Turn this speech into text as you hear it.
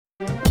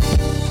Hey,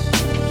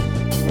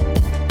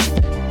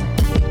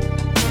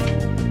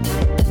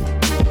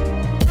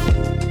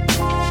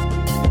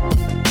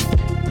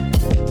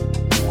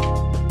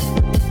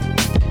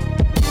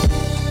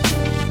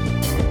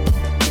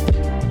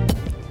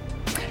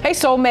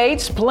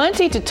 Soulmates,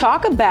 plenty to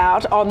talk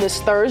about on this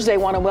Thursday. I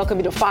want to welcome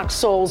you to Fox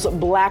Soul's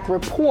Black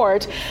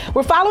Report.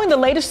 We're following the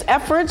latest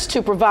efforts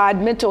to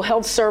provide mental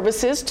health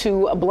services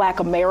to Black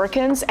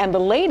Americans and the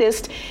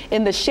latest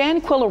in the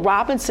Shanquilla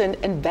Robinson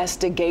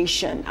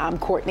investigation. I'm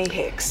Courtney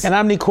Hicks. And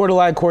I'm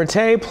Nicordelai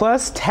Corte.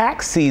 Plus,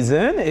 tax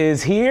season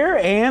is here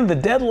and the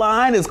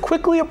deadline is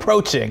quickly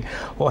approaching.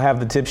 We'll have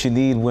the tips you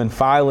need when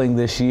filing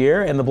this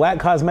year and the Black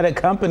cosmetic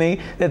company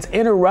that's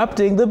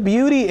interrupting the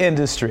beauty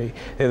industry.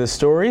 They're the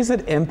stories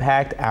that impact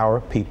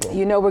our people.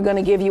 You know, we're going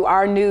to give you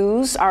our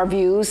news, our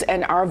views,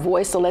 and our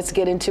voice. So let's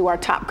get into our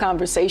top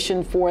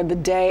conversation for the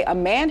day. A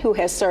man who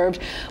has served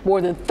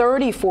more than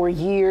 34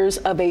 years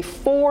of a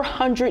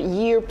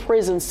 400-year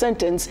prison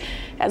sentence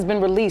has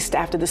been released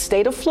after the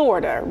state of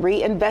Florida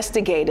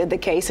reinvestigated the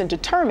case and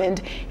determined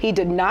he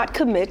did not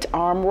commit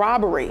armed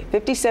robbery.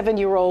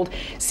 57-year-old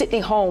Sidney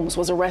Holmes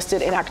was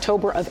arrested in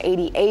October of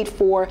 '88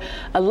 for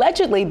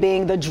allegedly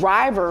being the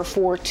driver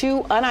for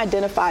two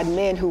unidentified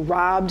men who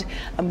robbed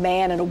a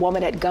man and a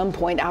woman at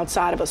gunpoint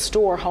outside of a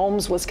store.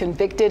 Holmes was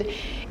convicted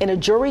in a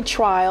jury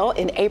trial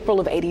in April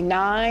of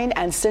 '89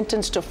 and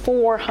sentenced to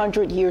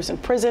 400 years in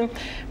prison.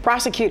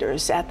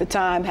 Prosecutors at the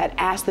time had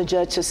asked the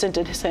judge to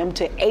sentence him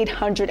to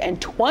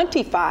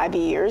 825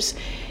 years.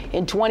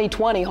 In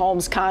 2020,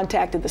 Holmes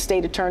contacted the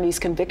state attorney's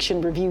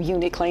conviction review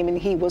unit claiming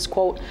he was,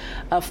 quote,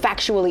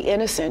 factually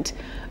innocent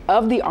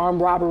of the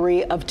armed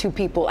robbery of two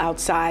people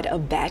outside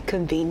of that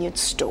convenience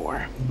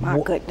store. My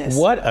goodness.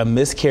 What a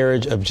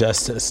miscarriage of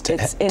justice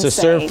to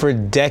serve for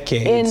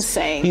decades.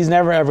 Insane. He's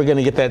never ever going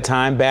to get that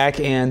time back.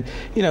 And,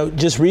 you know,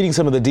 just reading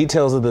some of the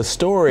details of the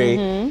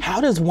story,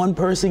 how does one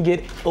person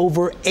get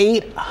over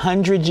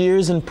 800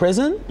 years in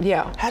prison?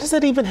 Yeah. How does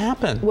that even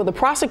happen? Well, the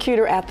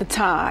prosecutor at the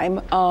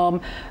time,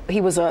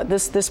 he was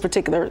this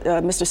particular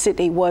Mr.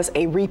 Sidney was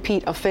a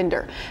repeat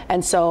offender.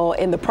 And so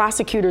in the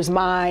prosecutor's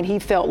mind, he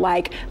felt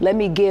like, let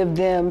me give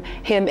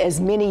him as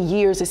many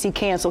years as he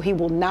can so he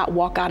will not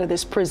walk out of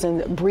this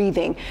prison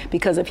breathing,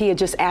 because if he had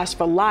just asked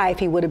for life,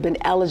 he would have been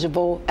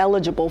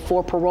eligible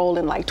for parole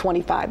in like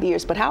 25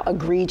 years. But how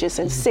egregious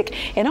and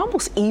sick and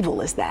almost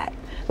evil is that?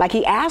 Like,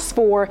 he asked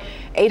for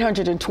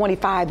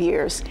 825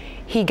 years.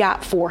 He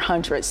got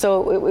 400.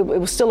 So it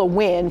was still a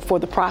win for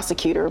the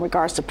prosecutor in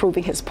regards to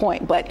proving his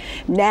point. But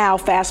now,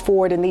 fast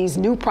forward, and these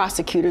new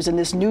prosecutors in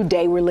this new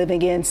day we're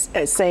living in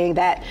saying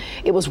that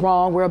it was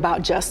wrong, we're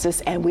about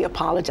justice, and we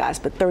apologize.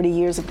 But 30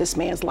 years of this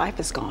man's life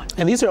is gone.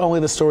 And these are only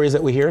the stories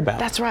that we hear about.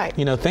 That's right.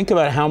 You know, think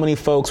about how many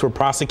folks were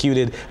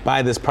prosecuted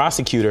by this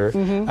prosecutor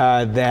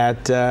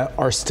that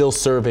are still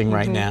serving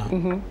right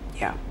now.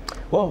 Yeah.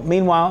 Well,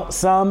 meanwhile,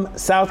 some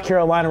South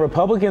Carolina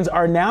Republicans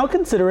are now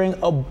considering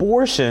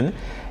abortion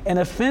an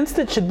offense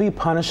that should be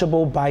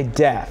punishable by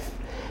death.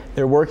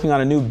 They're working on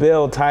a new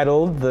bill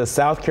titled the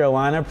South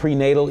Carolina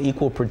Prenatal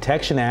Equal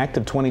Protection Act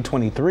of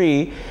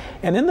 2023.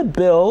 And in the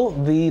bill,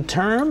 the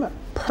term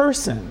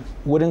person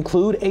would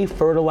include a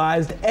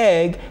fertilized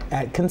egg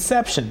at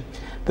conception.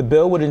 The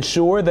bill would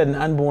ensure that an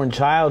unborn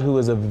child who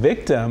is a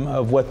victim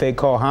of what they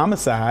call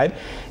homicide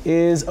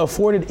is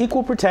afforded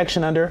equal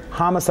protection under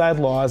homicide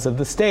laws of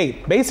the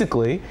state.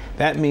 Basically,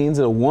 that means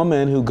that a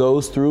woman who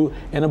goes through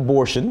with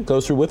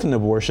an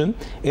abortion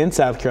in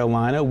South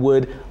Carolina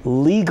would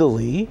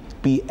legally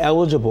be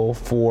eligible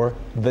for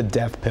the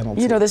death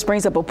penalty. You know, this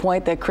brings up a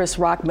point that Chris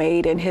Rock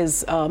made in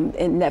his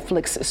in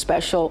Netflix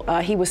special.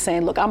 He was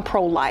saying, look, I'm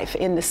pro-life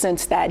in the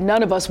sense that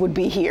none of us would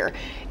be here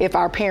if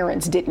our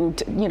parents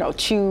didn't,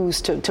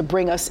 choose to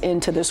bring us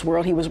into this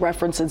world. He was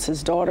referencing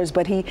his daughters,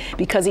 but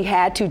because he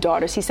had two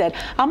daughters, he said,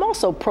 I'm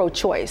also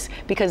pro-choice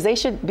because they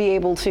should be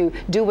able to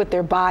do with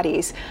their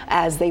bodies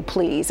as they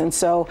please. And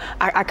so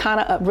I kind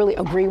of really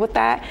agree with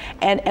that.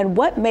 And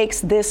what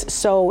makes this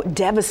so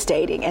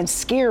devastating and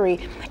scary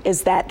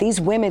is that these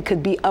women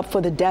could be up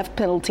for the death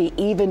penalty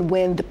even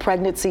when the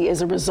pregnancy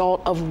is a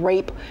result of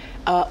rape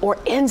or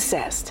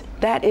incest.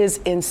 That is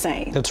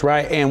insane. That's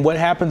right. And what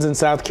happens in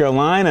South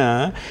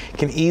Carolina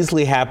can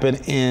easily happen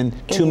in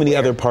too many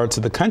other parts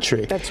of the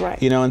country. That's right.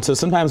 And so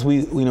sometimes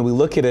we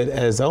look at it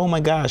as, oh my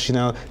gosh,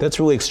 that's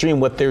really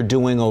extreme what they're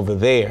doing over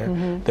there.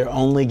 They're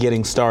only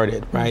getting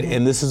started, right?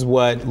 And this is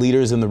what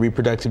leaders in the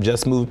reproductive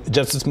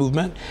justice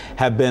movement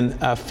have been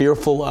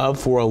fearful of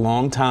for a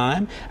long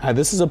time.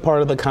 This is a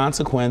part of the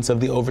consequence of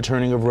the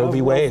overturning of Roe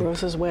v. Wade. Roe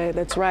versus Wade.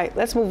 That's right.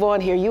 Let's move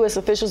on here. U.S.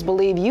 officials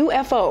believe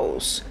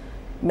UFOs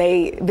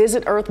may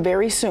visit Earth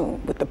very soon,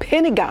 with the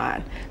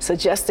Pentagon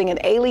suggesting an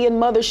alien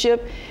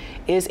mothership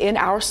is in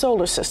our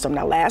solar system.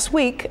 Now, last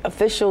week,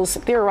 officials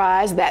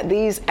theorized that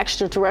these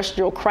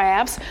extraterrestrial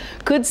crafts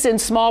could send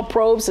small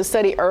probes to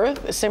study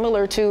Earth,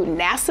 similar to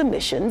NASA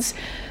missions.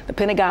 The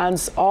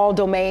Pentagon's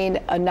All-Domain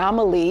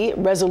Anomaly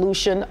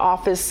Resolution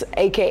Office,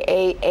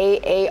 aka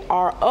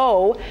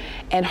AARO,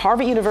 and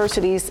Harvard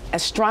University's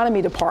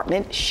Astronomy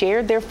Department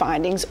shared their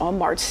findings on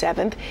March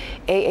 7th.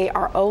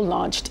 AARO,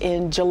 launched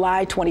in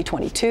July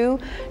 2022,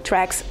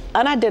 tracks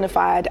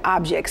unidentified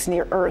objects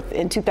near Earth.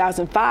 In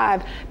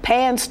 2005,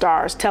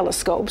 Pan-STARRS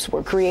telescopes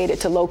were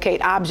created to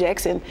locate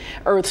objects in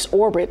Earth's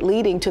orbit,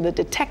 leading to the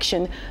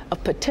detection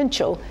of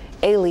potential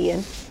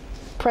alien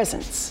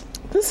presence.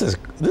 This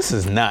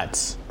is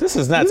nuts. This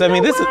is nuts. I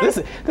mean,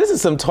 this is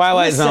some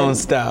Twilight Zone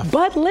stuff.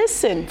 But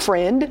listen,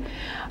 friend,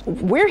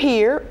 we're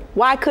here.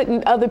 Why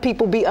couldn't other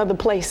people be other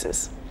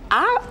places?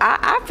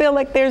 I feel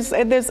like there's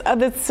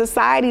other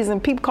societies,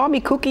 and people call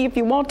me kooky if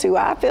you want to.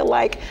 I feel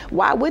like,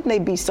 why wouldn't they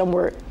be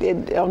somewhere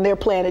on their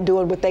planet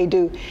doing what they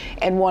do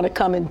and want to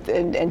come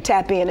and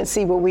tap in and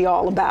see what we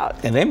all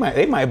about? And they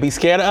might be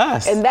scared of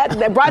us. And that's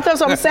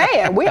what I'm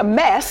saying. We're a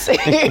mess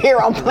here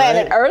on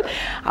planet Earth.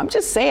 I'm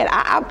just saying,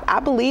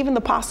 I believe in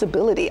the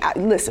possibility.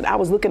 Listen, I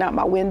was looking out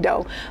my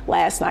window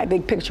last night,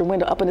 big picture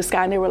window up in the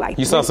sky, and there were like...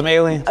 You saw some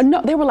aliens?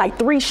 No, there were like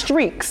 3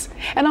 streaks.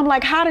 And I'm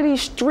like, how did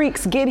these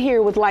streaks get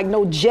here with like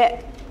no jet?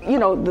 You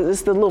know, the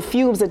little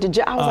fumes at the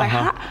jet. I was like,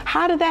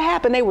 how did that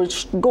happen? They were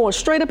going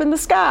straight up in the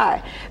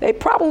sky. They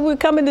probably were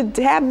coming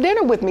to have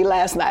dinner with me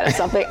last night or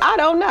something. I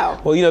don't know.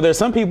 Well, you know, there's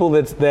some people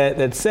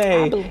that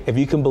say if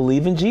you can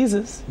believe in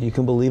Jesus, you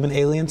can believe in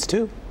aliens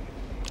too.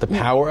 The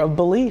power of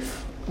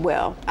belief.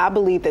 Well, I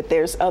believe that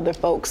there's other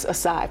folks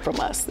aside from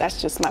us. That's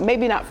just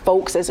maybe not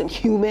folks as in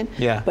human,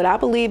 but I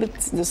believe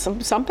there's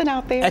something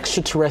out there.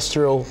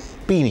 Extraterrestrial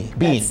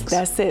beings.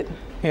 That's it.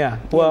 Yeah,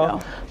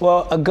 well,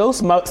 a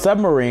ghost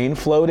submarine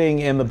floating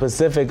in the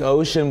Pacific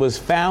Ocean was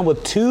found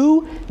with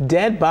 2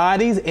 dead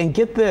bodies, and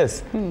get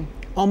this,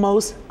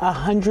 almost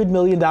 $100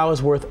 million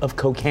worth of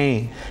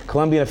cocaine.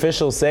 Colombian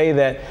officials say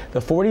that the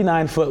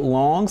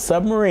 49-foot-long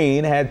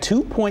submarine had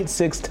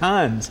 2.6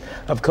 tons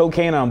of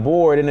cocaine on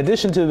board. In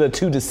addition to the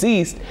 2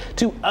 deceased,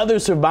 2 other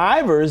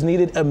survivors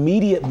needed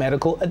immediate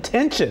medical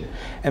attention.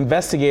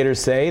 Investigators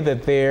say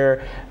that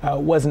there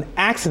was an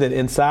accident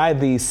inside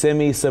the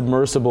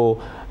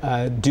semi-submersible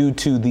due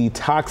to the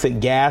toxic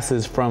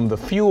gases from the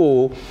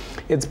fuel.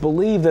 It's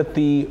believed that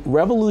the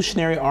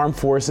Revolutionary Armed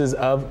Forces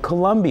of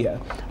Colombia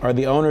are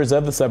the owners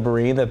of the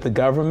submarine that the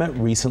government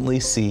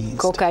recently seized.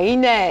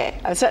 Cocaine.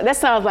 That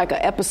sounds like an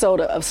episode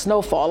of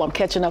Snowfall. I'm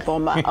catching up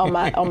on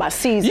my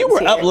seasons. You were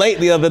here. up late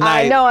the other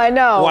night. I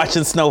know.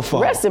 Watching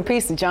Snowfall. Rest in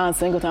peace to John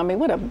Singleton. I mean,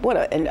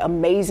 what an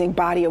amazing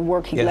body of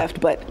work he left.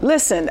 But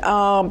listen,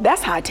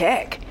 that's high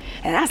tech,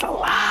 and that's a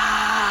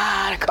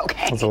lot of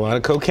cocaine. That's a lot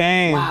of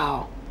cocaine.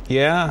 Wow.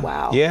 Yeah.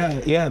 Wow.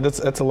 Yeah.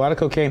 That's a lot of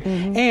cocaine.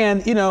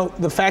 And you know,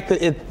 the fact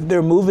that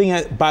they're moving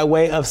it by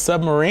way of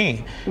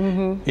submarine.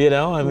 You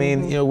know, I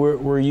mean, you know,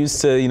 we're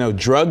used to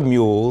drug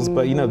mules,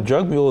 but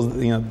drug mules,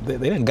 they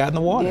didn't got in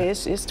the water. Yeah,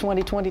 it's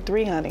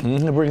 2023, honey.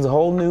 It brings a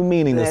whole new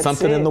meaning to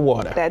something in the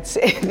water. That's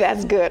it.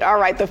 That's good. All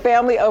right. The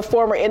family of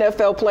former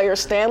NFL player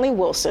Stanley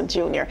Wilson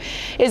Jr.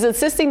 is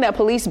insisting that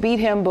police beat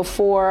him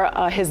before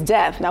his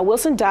death. Now,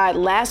 Wilson died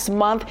last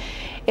month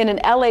in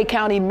an LA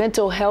County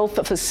mental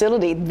health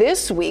facility.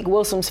 This week,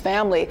 Wilson's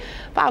family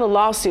filed a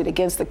lawsuit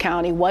against the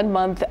county 1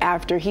 month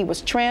after he was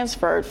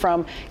transferred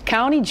from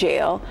county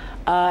jail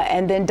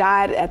and then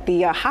died at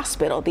the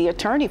hospital. The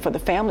attorney for the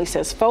family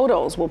says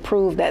photos will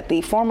prove that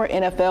the former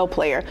NFL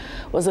player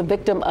was a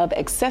victim of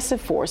excessive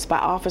force by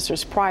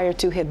officers prior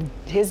to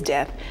his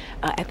death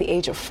at the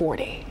age of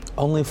 40.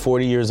 Only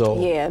 40 years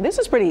old. Yeah, this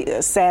is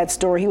pretty sad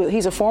story.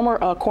 He's a former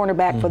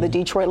cornerback for the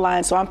Detroit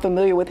Lions, so I'm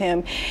familiar with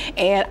him.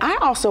 And I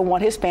also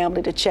want his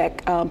family to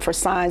check for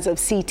signs of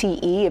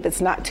CTE if it's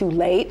not too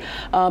late,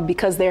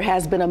 because there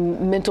has been a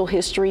mental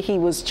history. He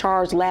was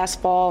charged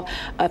last fall,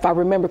 if I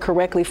remember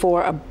correctly,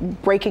 for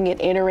breaking and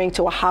entering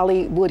to a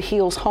Hollywood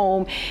Hills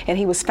home, and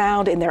he was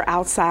found in their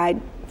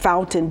outside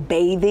fountain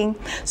bathing.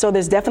 So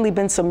there's definitely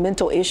been some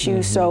mental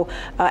issues. So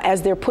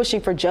as they're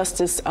pushing for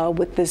justice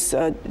with this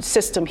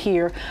system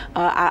here,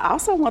 I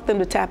also want them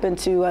to tap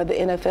into the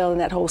NFL and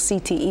that whole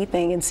CTE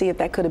thing and see if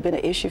that could have been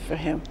an issue for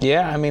him.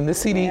 Yeah, I mean,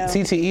 this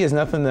CTE is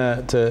nothing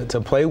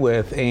to play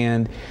with,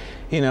 and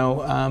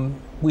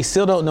we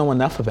still don't know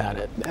enough about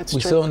it. That's true.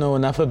 We still don't know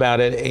enough about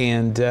it,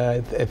 and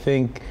I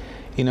think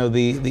the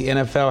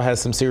NFL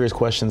has some serious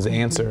questions to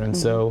answer, and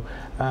so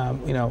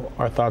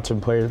our thoughts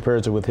and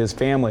prayers are with his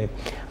family.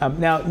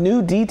 Now,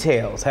 new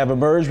details have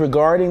emerged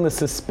regarding the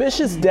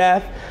suspicious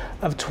death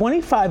of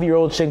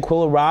 25-year-old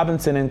Shanquilla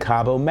Robinson in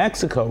Cabo,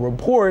 Mexico.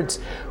 Reports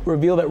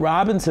reveal that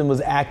Robinson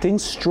was acting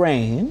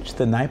strange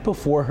the night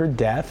before her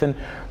death, and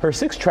her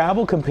 6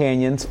 travel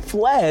companions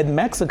fled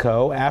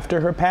Mexico after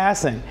her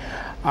passing.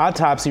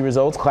 Autopsy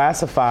results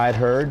classified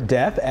her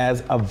death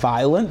as a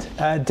violent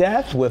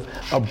death with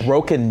a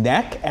broken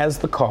neck as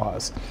the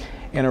cause.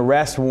 An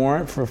arrest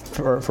warrant for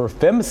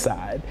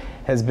femicide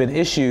has been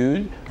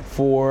issued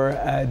for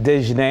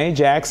Dejanay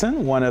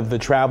Jackson, one of the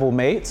travel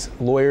mates.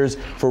 Lawyers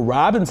for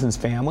Robinson's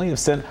family have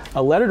sent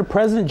a letter to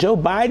President Joe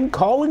Biden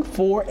calling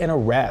for an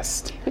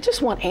arrest. We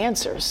just want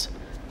answers.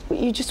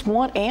 You just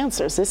want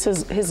answers. This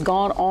has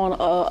gone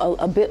on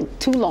a bit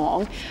too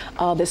long.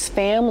 This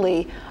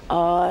family,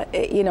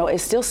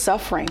 is still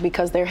suffering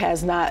because there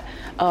has not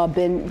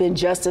been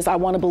justice. I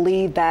want to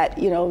believe that,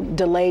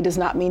 delay does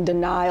not mean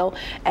denial,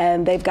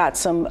 and they've got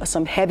some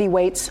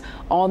heavyweights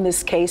on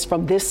this case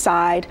from this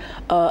side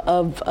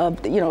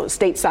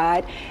state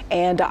side,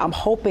 and I'm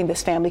hoping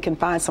this family can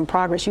find some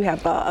progress. You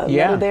have a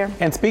letter there.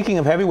 And speaking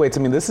of heavyweights,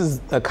 I mean, this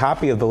is a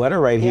copy of the letter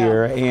right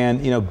here,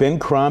 and Ben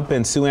Crump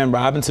and Sue Ann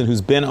Robinson,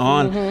 who's been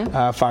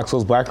on Fox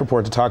Soul's Black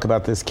Report to talk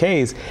about this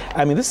case.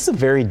 I mean, this is a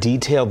very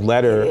detailed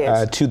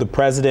letter to the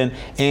president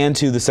and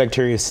to the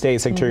Secretary of State,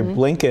 Secretary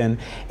Blinken,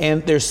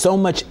 and there's so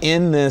much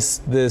in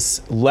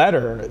this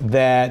letter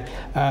that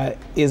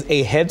is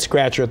a head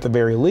scratcher at the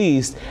very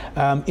least.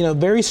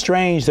 Very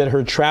strange that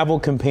her travel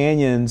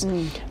companions,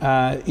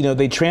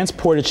 they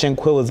transported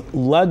Shanquilla's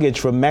luggage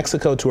from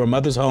Mexico to her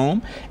mother's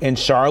home in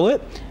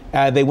Charlotte.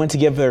 They went to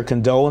give their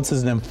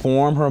condolences and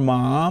inform her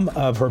mom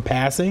of her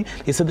passing.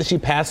 They said that she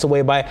passed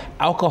away by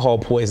alcohol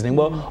poisoning.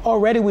 Well,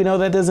 already we know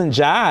that doesn't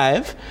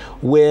jive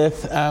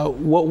with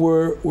what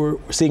we're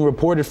seeing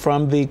reported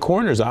from the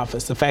coroner's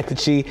office. The fact that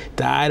she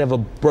died of a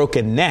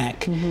broken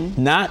neck,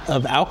 not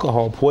of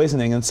alcohol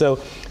poisoning. And so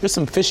there's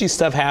some fishy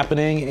stuff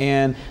happening,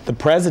 and the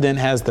president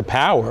has the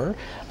power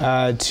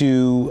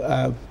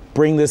to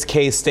bring this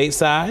case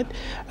stateside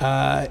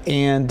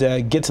and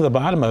get to the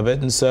bottom of it.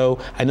 And so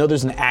I know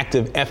there's an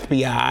active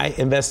FBI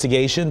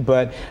investigation,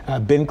 but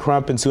Ben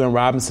Crump and Sue Ann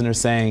Robinson are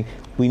saying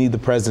we need the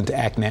president to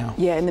act now.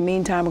 Yeah, in the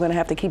meantime, we're going to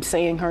have to keep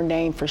saying her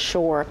name for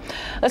sure.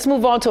 Let's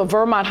move on to a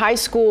Vermont high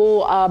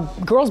school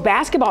girls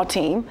basketball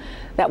team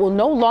that will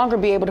no longer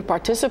be able to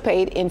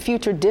participate in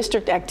future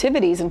district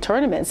activities and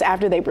tournaments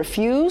after they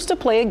refuse to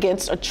play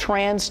against a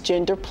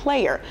transgender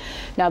player.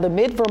 Now, the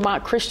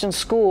Mid-Vermont Christian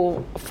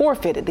School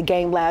forfeited the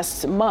game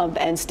last month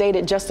and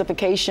stated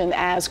justification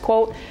as,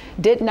 quote,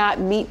 did not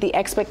meet the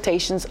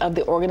expectations of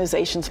the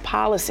organization's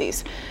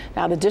policies.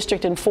 Now, the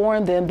district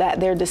informed them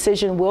that their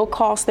decision will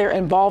cost their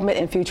involvement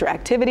in future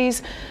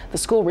activities. The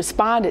school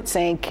responded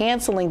saying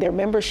canceling their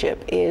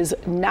membership is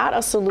not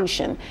a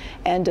solution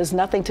and does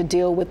nothing to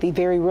deal with the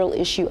very real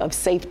issue of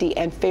safety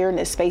and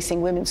fairness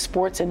facing women's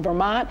sports in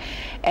Vermont,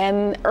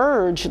 and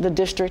urge the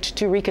district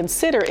to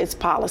reconsider its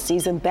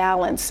policies and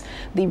balance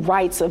the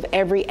rights of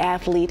every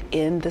athlete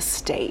in the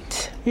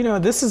state.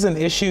 This is an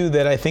issue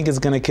that I think is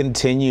going to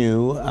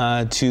continue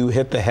to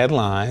hit the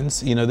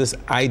headlines. This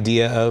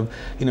idea of,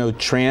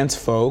 trans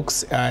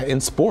folks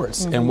in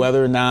sports and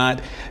whether or not,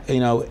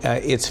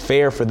 it's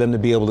fair for them to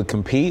be able to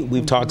compete.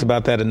 We've talked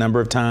about that a number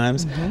of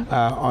times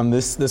on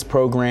this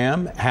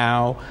program,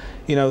 how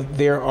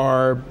there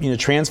are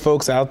trans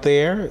folks out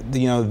there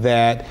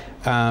that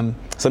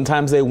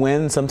sometimes they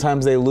win,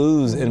 sometimes they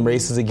lose in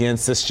races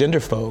against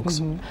cisgender folks.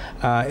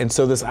 And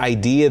so this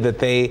idea that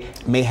they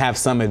may have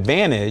some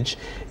advantage,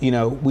 we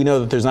know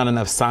that there's not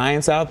enough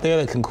science out there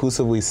that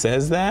conclusively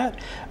says that.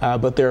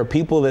 But there are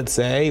people that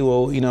say,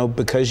 well,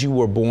 because you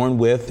were born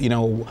with,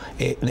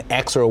 an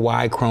X or a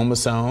Y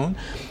chromosome,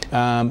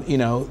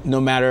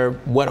 no matter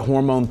what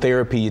hormone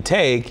therapy you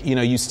take,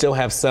 you still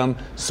have some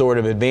sort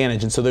of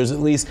advantage. And so there's at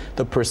least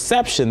the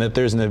perception that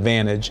there's an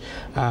advantage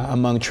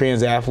among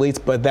trans athletes,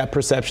 but that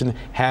perception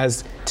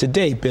has to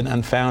date been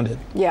unfounded.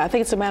 Yeah, I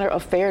think it's a matter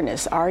of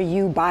fairness. Are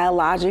you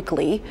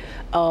biologically,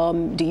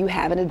 do you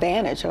have an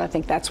advantage? And I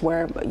think that's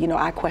where,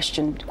 I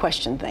question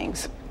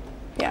things.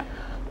 Yeah.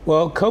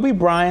 Well, Kobe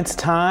Bryant's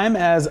time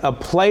as a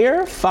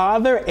player,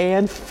 father,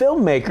 and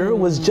filmmaker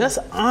was just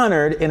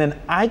honored in an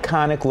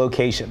iconic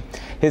location.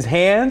 His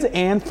hands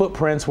and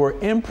footprints were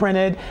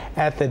imprinted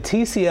at the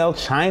TCL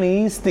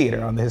Chinese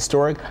Theater on the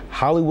historic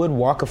Hollywood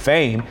Walk of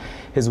Fame.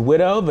 His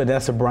widow,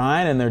 Vanessa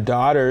Bryant, and their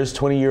daughters,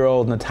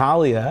 20-year-old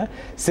Natalia,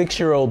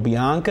 6-year-old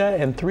Bianca,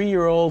 and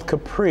 3-year-old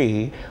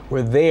Capri,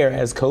 were there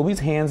as Kobe's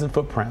hands and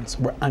footprints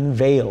were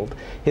unveiled.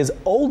 His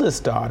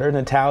oldest daughter,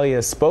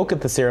 Natalia, spoke at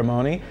the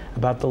ceremony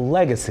about the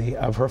legacy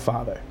of her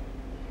father.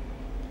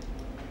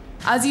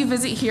 As you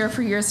visit here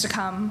for years to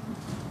come,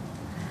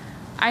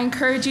 I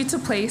encourage you to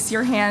place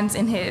your hands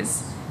in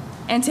his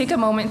and take a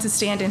moment to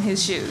stand in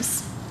his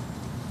shoes.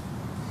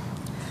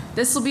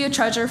 This will be a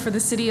treasure for the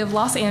city of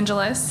Los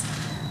Angeles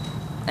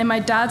and my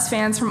dad's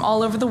fans from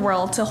all over the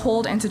world to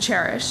hold and to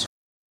cherish.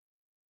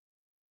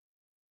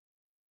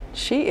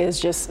 She is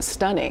just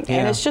stunning. Yeah.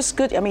 And it's just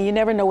good. I mean, you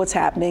never know what's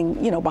happening,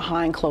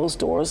 behind closed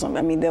doors.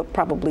 I mean,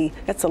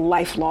 that's a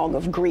lifelong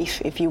of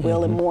grief, if you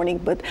will, and mourning.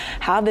 But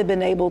how they've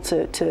been able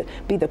to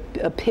be the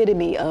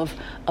epitome of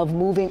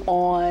moving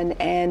on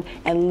and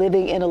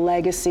living in a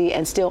legacy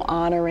and still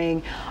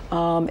honoring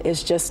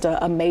is just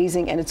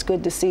amazing. And it's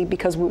good to see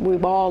because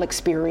we've all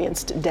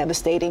experienced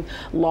devastating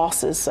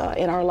losses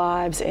in our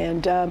lives.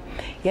 And,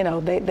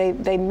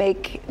 they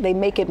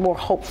make it more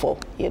hopeful,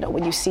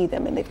 when you see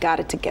them and they've got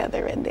it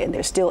together and they're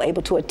they're still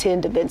able to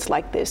attend events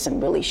like this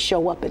and really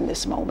show up in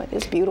this moment.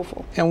 It's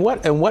beautiful. And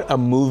what a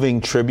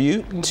moving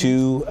tribute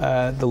to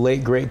the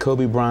late great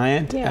Kobe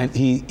Bryant. Yeah. And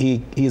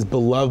he is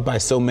beloved by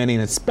so many,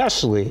 and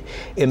especially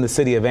in the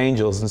City of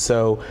Angels. And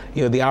so,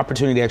 the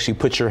opportunity to actually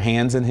put your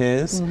hands in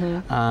his,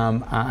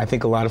 I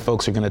think a lot of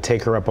folks are going to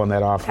take her up on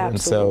that offer.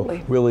 Absolutely.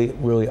 And so really,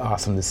 really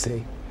awesome to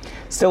see.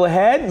 Still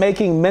ahead,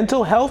 making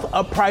mental health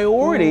a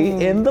priority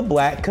in the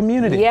Black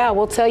community. Yeah,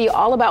 we'll tell you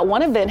all about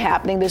one event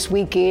happening this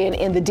weekend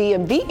in the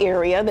DMV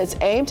area that's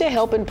aimed to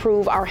help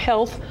improve our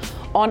health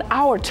on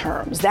our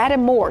terms. That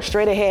and more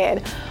straight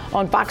ahead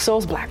on Fox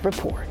Soul's Black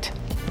Report.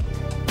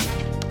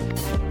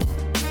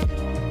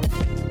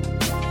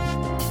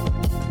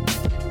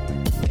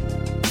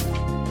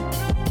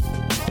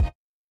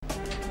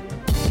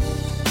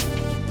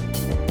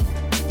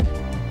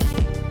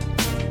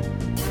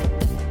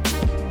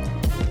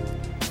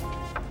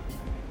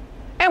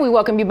 And we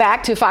welcome you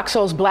back to Fox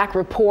Soul's Black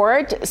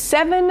Report.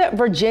 7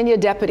 Virginia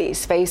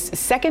deputies face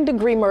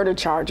second-degree murder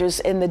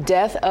charges in the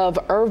death of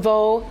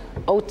Ervo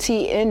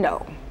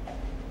Otieno.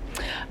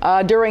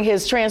 During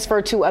his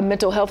transfer to a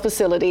mental health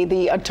facility,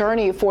 the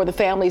attorney for the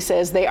family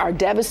says they are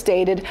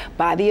devastated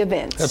by the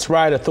events. That's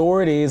right.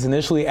 Authorities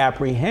initially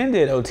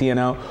apprehended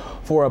Otieno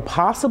for a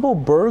possible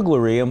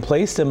burglary and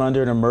placed him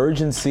under an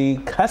emergency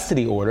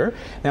custody order.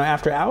 Now,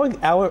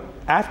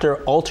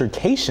 after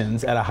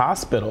altercations at a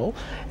hospital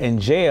and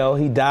jail,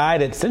 he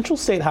died at Central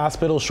State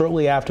Hospital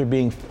shortly after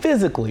being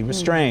physically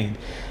restrained.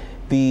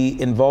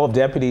 The involved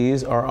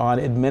deputies are on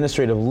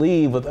administrative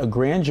leave with a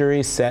grand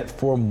jury set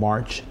for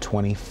March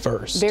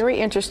 21st. Very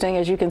interesting.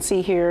 As you can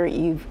see here,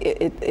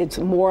 it's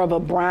more of a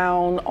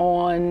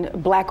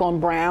black on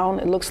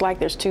brown. It looks like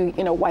there's 2,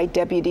 white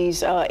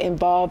deputies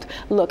involved.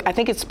 Look, I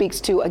think it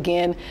speaks to,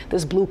 again,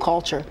 this blue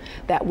culture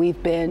that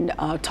we've been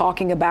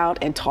talking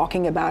about,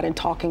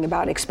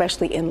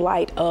 especially in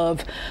light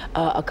of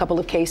a couple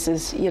of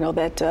cases,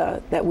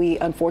 that we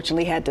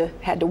unfortunately had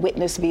to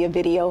witness via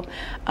video.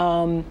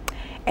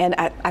 And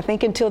I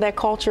think until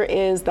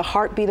the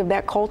heartbeat of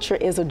that culture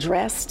is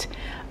addressed,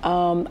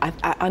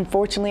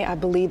 unfortunately, I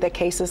believe that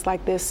cases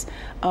like this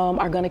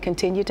are going to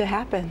continue to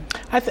happen.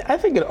 I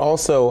think it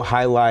also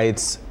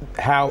highlights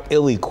how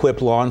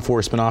ill-equipped law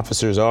enforcement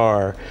officers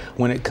are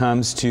when it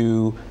comes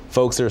to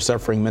folks that are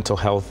suffering mental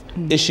health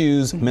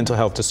issues, mental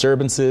health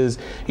disturbances,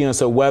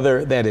 so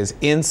whether that is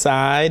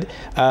inside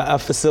a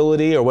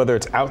facility or whether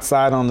it's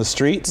outside on the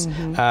streets,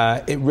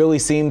 it really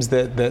seems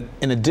that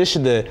in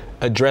addition to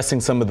addressing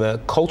some of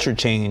the culture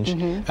change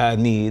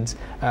needs,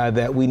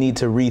 that we need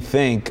to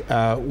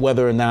rethink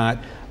whether or not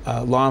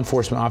law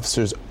enforcement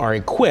officers are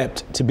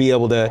equipped to be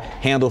able to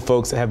handle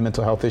folks that have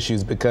mental health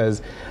issues,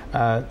 because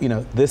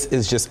this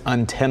is just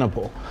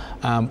untenable.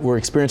 We're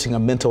experiencing a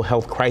mental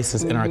health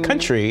crisis in our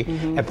country.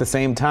 At the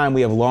same time,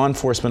 we have law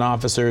enforcement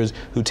officers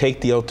who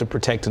take the oath to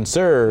protect and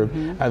serve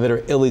that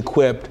are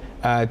ill-equipped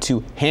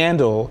to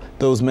handle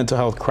those mental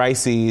health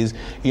crises,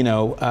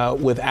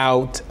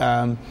 without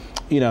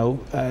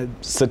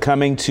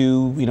succumbing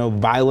to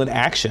violent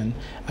action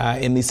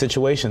in these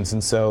situations.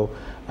 And so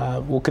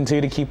we'll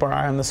continue to keep our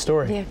eye on the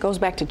story. Yeah, it goes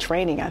back to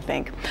training, I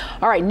think.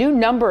 All right, new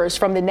numbers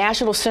from the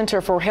National Center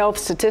for Health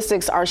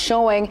Statistics are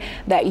showing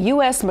that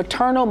U.S.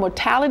 maternal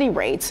mortality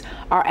rates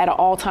are at an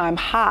all-time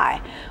high.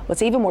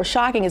 What's even more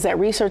shocking is that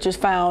researchers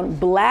found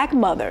Black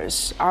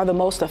mothers are the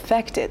most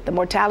affected. The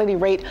mortality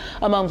rate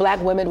among Black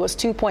women was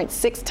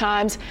 2.6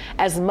 times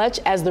as much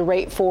as the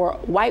rate for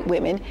white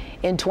women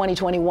in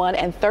 2021,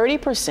 and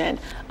 30%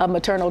 of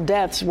maternal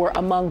deaths were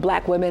among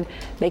Black women,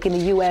 making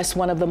the U.S.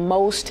 one of the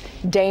most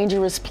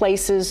dangerous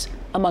places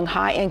among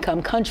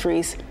high-income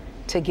countries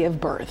to give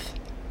birth.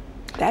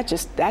 That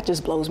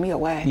just blows me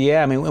away.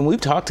 Yeah, I mean, and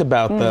we've talked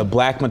about the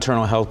Black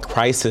maternal health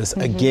crisis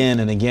again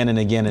and again and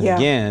again and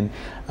again.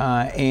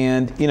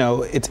 And,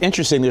 it's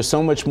interesting. There's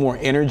so much more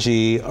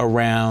energy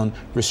around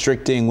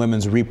restricting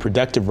women's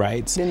reproductive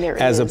rights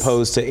as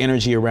opposed to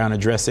energy around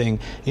addressing,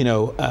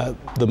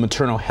 the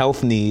maternal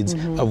health needs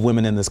of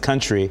women in this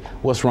country.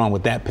 What's wrong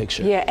with that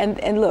picture? Yeah,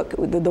 and look,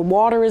 the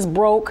water is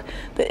broke,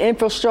 the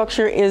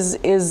infrastructure is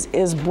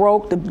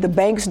broke, the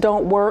banks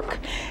don't work,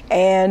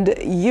 and,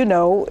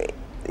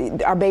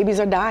 our babies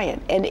are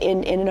dying. And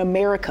in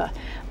America,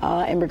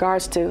 in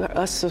regards to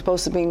us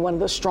supposed to be one of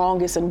the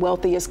strongest and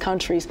wealthiest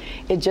countries,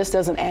 it just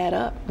doesn't add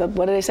up. But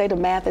what do they say? The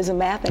math isn't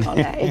mathing on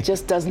that. It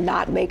just does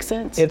not make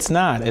sense. It's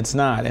not.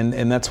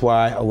 And that's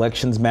why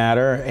elections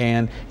matter.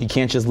 And you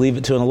can't just leave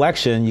it to an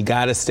election. You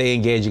got to stay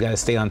engaged. You got to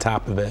stay on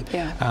top of it.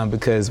 Yeah.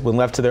 Because when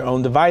left to their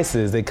own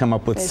devices, they come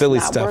up with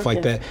silly stuff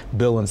like that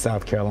bill in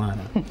South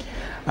Carolina.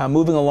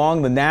 Moving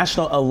along, the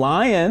National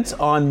Alliance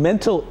on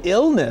Mental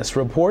Illness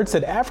reports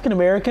that African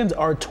Americans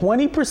are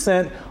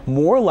 20%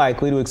 more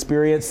likely to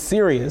experience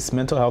serious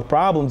mental health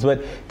problems,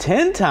 but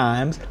 10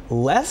 times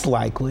less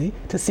likely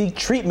to seek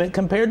treatment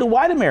compared to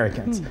white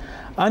Americans.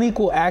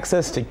 Unequal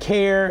access to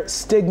care,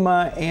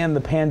 stigma, and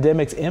the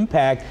pandemic's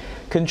impact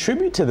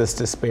contribute to this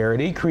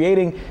disparity.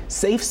 Creating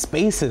safe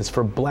spaces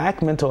for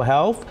Black mental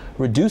health,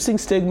 reducing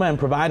stigma, and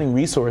providing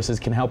resources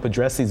can help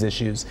address these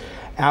issues.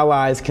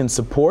 Allies can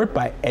support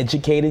by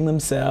educating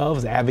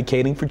themselves,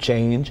 advocating for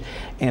change,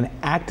 and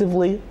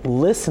actively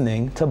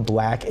listening to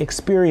Black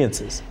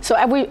experiences. So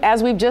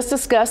as we've just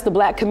discussed, the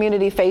Black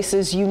community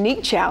faces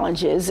unique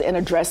challenges in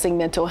addressing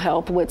mental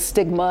health, with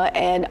stigma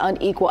and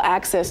unequal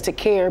access to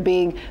care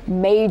being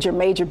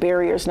major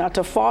barriers. Now,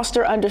 to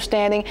foster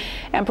understanding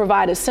and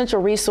provide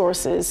essential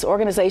resources,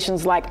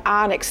 organizations like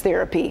Onyx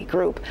Therapy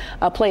Group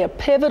play a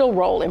pivotal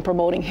role in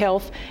promoting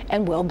health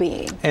and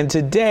well-being. And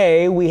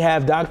today we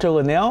have Dr.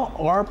 Linnell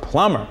R.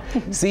 Plummer,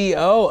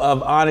 CEO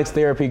of Onyx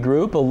Therapy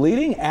Group, a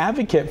leading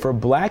advocate for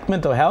Black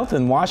mental health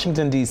in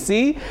Washington,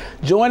 D.C.,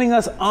 joining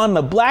us on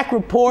the Black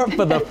Report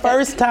for the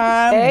first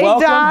time. Hey,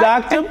 welcome,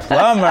 Doc. Dr.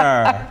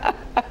 Plummer.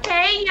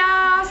 Hey,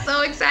 y'all.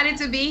 So excited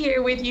to be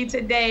here with you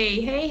today.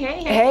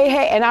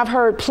 Hey. And I've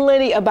heard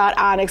plenty about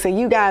Onyx, and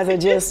you guys are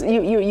just,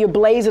 you're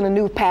blazing a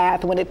new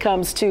path when it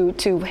comes to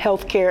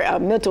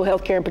healthcare, mental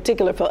health care in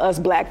particular for us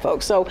Black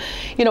folks. So,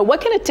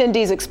 what can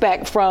attendees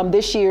expect from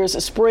this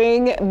year's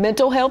Spring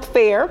Mental Health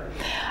Fair?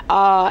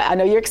 I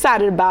know you're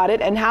excited about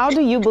it. And how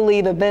do you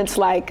believe events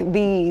like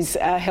these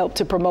help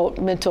to promote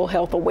mental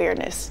health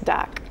awareness,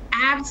 Doc?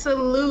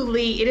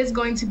 Absolutely. It is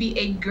going to be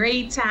a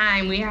great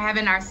time. We are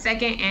having our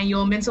second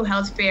annual mental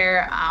health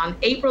fair on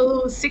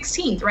April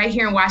 16th, right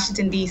here in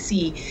Washington,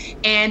 D.C.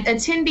 And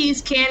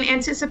attendees can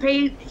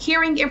anticipate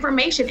hearing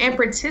information and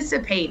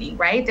participating,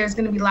 right? There's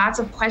going to be lots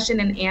of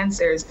question and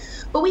answers.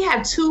 But we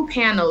have two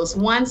panels,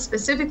 one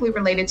specifically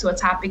related to a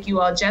topic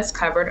you all just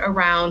covered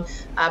around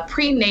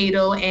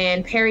prenatal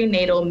and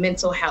perinatal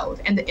mental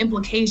health and the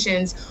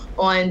implications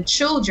on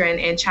children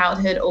and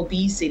childhood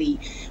obesity.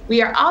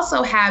 We are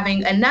also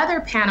having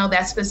another panel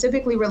that's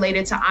specifically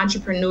related to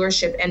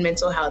entrepreneurship and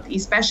mental health,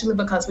 especially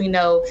because we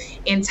know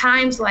in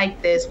times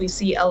like this, we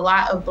see a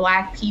lot of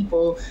Black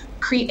people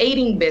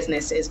creating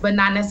businesses, but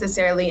not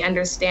necessarily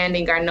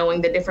understanding or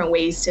knowing the different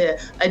ways to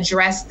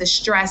address the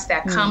stress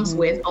that comes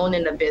with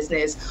owning a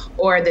business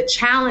or the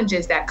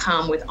challenges that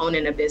come with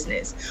owning a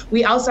business.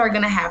 We also are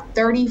going to have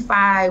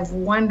 35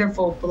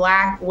 wonderful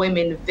Black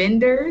women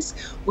vendors.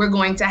 We're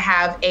going to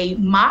have a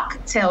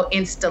mocktail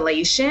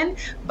installation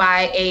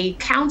by a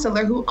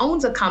counselor who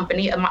owns a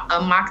company, a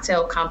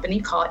mocktail company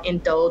called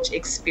Indulge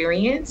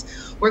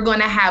Experience. We're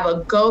going to have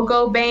a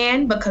go-go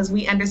band because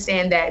we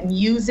understand that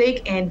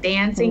music and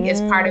dancing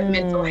is part of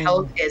mental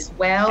health as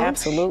well.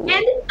 Absolutely.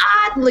 And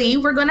oddly,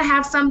 we're going to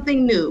have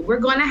something new. We're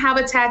going to have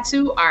a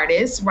tattoo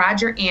artist,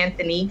 Roger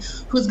Anthony,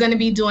 who's going to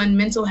be doing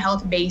mental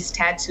health-based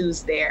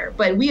tattoos there.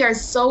 But we are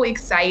so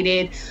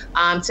excited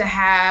to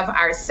have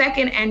our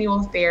second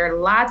annual fair.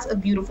 Lots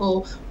of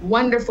beautiful,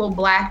 wonderful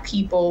Black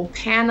people,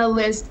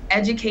 panelists,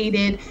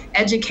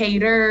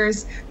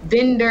 educators,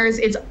 vendors.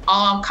 It's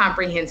all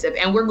comprehensive.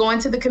 And we're going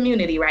to the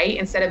community, right?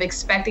 Instead of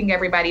expecting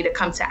everybody to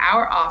come to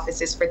our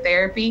offices for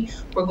therapy,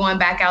 we're going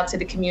back out to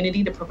the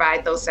community to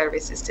provide those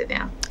services to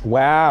them.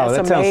 Wow,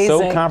 That's that sounds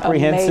so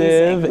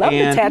comprehensive. Amazing. Love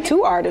the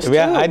tattoo artist, too.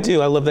 Yeah, I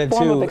do. I love that,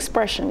 Form too. of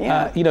expression,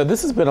 yeah.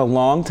 This has been a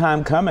long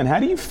time coming. How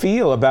do you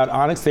feel about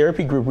Onyx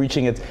Therapy Group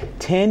reaching its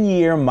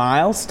 10-year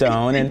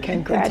milestone? And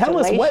tell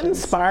us, what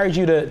inspired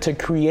you to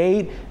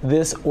create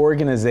this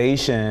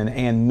organization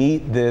and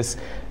meet this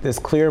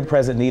clear and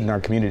present need in our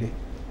community?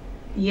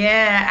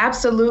 Yeah,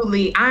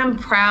 absolutely. I'm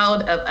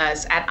proud of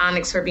us at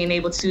Onyx for being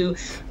able to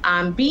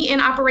be in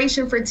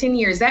operation for 10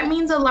 years. That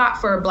means a lot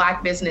for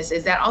Black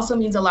businesses. That also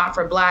means a lot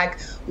for Black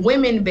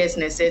women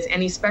businesses,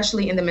 and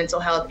especially in the mental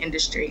health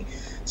industry.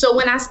 So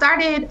when I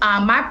started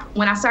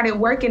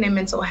working in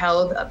mental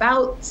health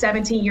about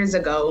 17 years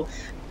ago,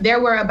 there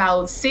were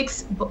about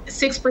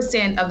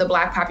 6% of the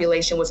Black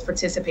population was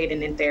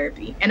participating in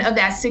therapy. And of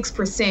that 6%,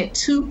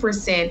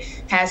 2%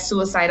 has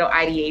suicidal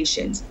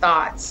ideations,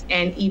 thoughts,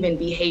 and even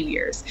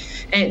behaviors.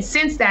 And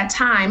since that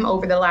time,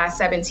 over the last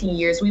 17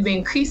 years, we've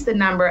increased the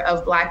number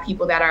of Black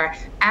people that are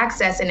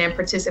accessing and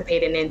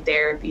participating in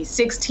therapy,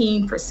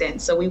 16%.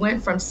 So we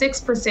went from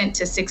 6%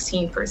 to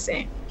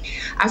 16%.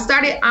 I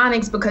started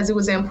Onyx because it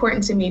was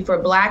important to me for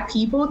Black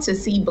people to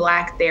see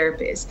Black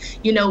therapists.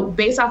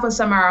 Based off of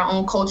some of our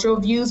own cultural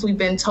views, we've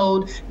been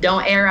told,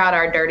 don't air out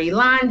our dirty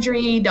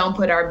laundry, don't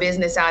put our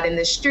business out in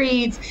the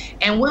streets.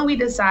 And when we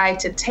decide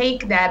to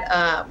take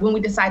that, when we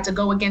decide to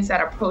go against that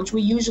approach,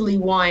 we usually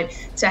want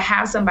to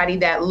have somebody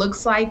that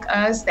looks like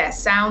us, that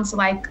sounds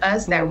like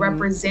us, that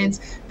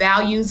represents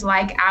values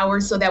like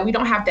ours, so that we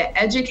don't have to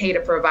educate a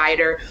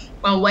provider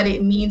on what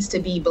it means to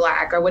be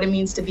Black or what it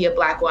means to be a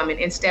Black woman.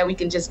 Instead, we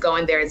can just go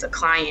in there as a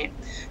client.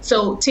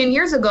 So 10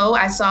 years ago,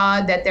 I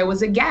saw that there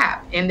was a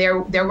gap, and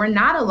there were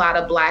not a lot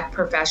of Black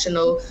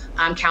professional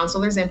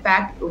counselors. In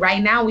fact,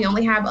 right now, we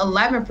only have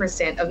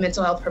 11% of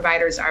mental health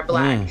providers are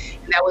Black.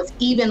 And that was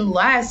even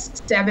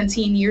less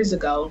 17 years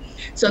ago.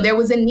 So there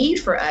was a need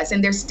for us,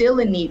 and there's still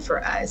a need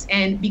for us.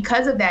 And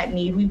because of that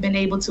need, we've been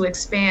able to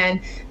expand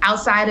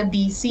outside of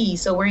DC.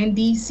 So we're in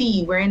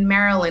DC, we're in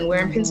Maryland, we're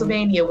in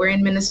Pennsylvania, we're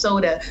in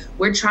Minnesota.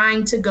 We're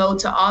trying to go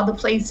to all the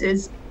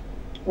places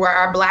where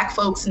our Black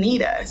folks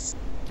need us.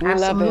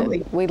 Absolutely.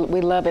 Love it.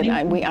 We love it.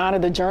 And we honor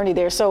the journey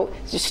there. So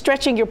just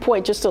stretching your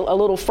point just a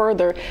little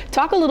further,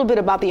 talk a little bit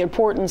about the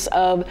importance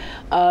of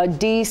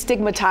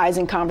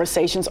destigmatizing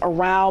conversations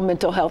around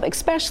mental health,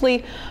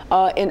 especially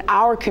in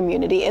our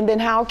community. And then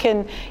how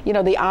can,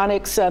 the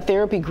Onyx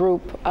Therapy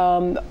Group,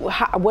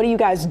 what are you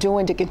guys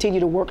doing to continue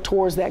to work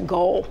towards that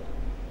goal?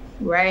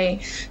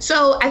 Right.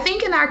 So I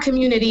think in our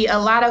community, a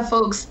lot of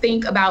folks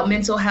think about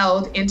mental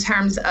health in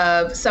terms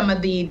of some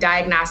of the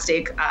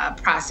diagnostic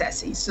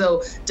processes.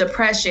 So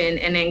depression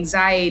and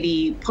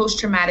anxiety,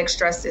 post-traumatic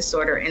stress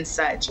disorder and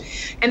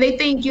such. And they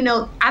think,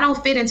 I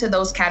don't fit into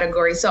those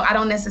categories, so I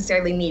don't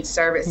necessarily need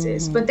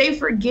services. But they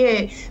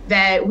forget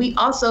that we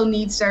also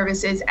need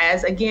services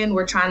as, again,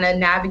 we're trying to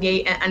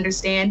navigate and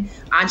understand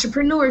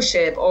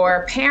entrepreneurship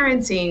or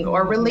parenting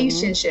or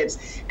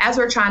relationships, as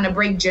we're trying to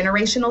break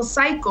generational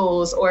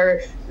cycles or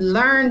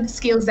learn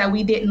skills that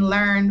we didn't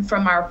learn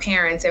from our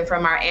parents and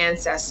from our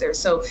ancestors.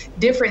 So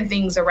different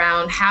things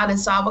around how to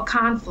solve a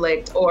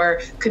conflict or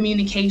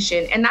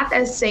communication. And not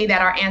to say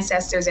that our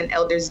ancestors and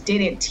elders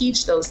didn't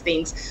teach those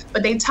things,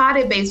 but they taught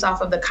it based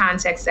off of the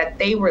context that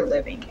they were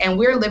living. And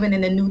we're living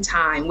in a new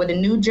time with a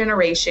new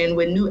generation,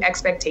 with new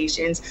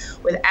expectations,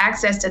 with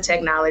access to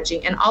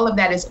technology. And all of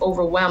that is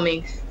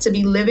overwhelming to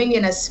be living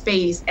in a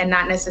space and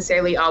not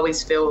necessarily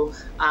always feel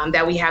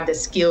that we have the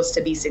skills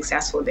to be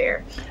successful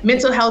there.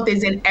 Mental health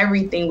is in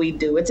everything we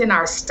do. It's in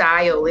our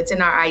style, it's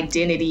in our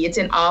identity, it's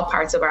in all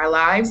parts of our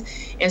lives.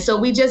 And so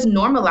we just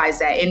normalize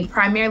that, and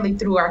primarily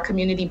through our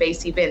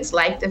community-based events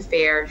like the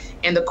fair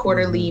and the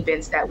quarterly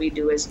events that we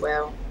do as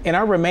well. In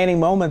our remaining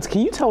moments,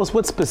 can you tell us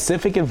what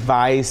specific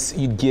advice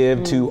you'd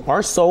give to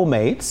our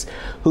soulmates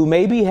who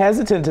may be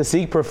hesitant to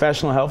seek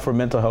professional help for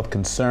mental health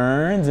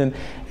concerns, and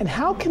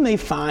how can they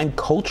find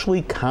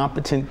culturally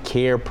competent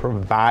care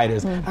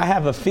providers? I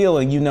have a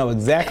feeling you know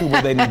exactly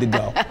where they need to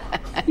go.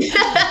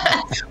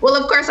 Well,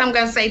 of course, I'm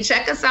going to say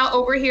check us out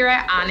over here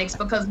at Onyx,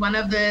 because one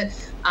of the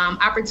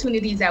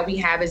opportunities that we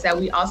have is that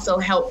we also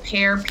help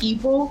pair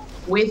people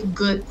with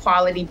good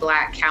quality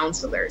Black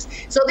counselors.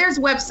 So there's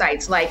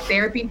websites like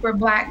Therapy for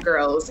Black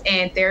Girls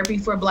and Therapy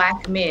for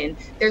Black Men.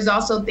 There's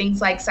also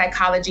things like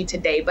Psychology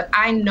Today, but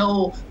I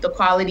know the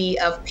quality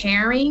of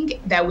pairing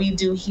that we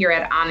do here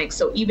at Onyx.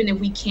 So even if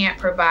we can't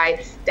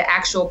provide the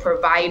actual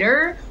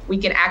provider, we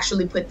can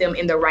actually put them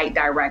in the right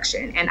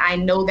direction. And I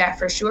know that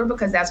for sure,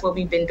 because that's what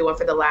we've been doing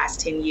for the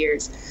last 10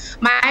 years.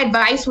 My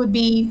advice would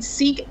be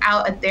seek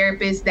out a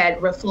therapist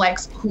that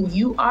reflects who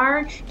you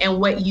are and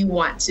what you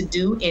want to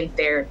do in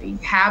therapy.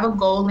 Have a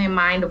goal in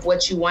mind of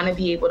what you want to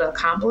be able to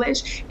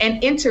accomplish,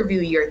 and interview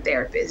your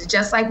therapist.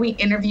 Just like we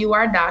interview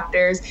our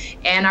doctors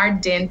and our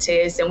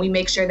dentists, and we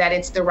make sure that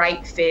it's the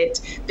right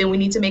fit, then we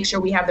need to make sure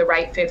we have the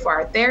right fit for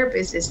our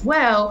therapists as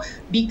well,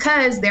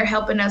 because they're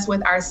helping us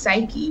with our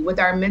psyche, with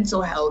our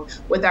mental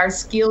health, with our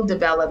skill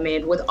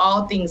development, with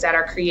all things that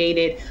are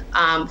created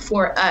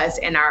for us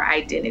and our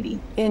identity.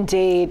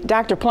 Indeed.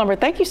 Dr. Plummer,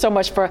 thank you so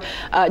much for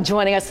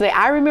joining us today.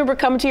 I remember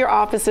coming to your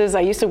offices.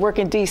 I used to work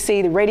in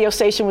D.C. The radio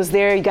station was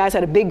there. You guys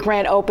had a big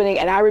grand opening,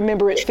 and I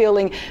remember it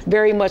feeling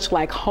very much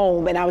like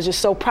home. And I was just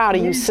so proud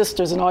of you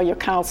sisters and all your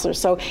counselors.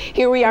 So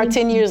here we are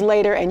 10 years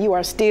later, and you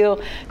are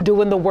still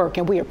doing the work,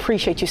 and we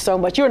appreciate you so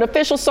much. You're an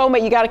official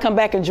soulmate. You got to come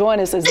back and join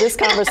us as this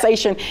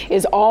conversation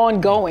is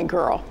ongoing,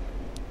 girl.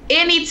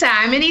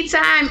 Anytime.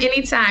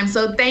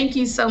 So thank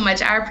you so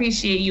much. I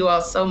appreciate you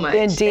all so much.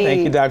 Thank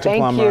Indeed. you, Dr.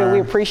 Plummer. Thank you. We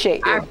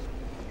appreciate you.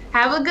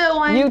 Have a good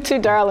one. You too,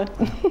 darling.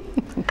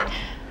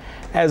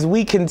 As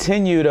we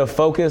continue to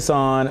focus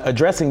on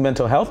addressing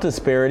mental health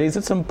disparities,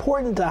 it's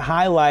important to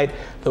highlight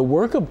the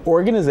work of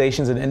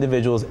organizations and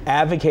individuals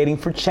advocating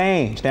for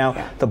change.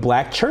 Now, the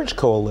Black Church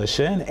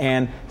Coalition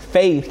and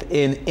Faith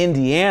in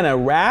Indiana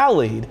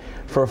rallied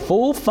for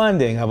full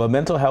funding of a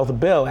mental health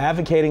bill,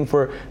 advocating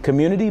for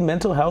community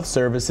mental health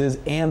services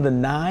and the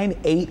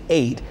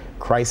 988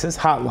 crisis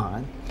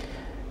hotline.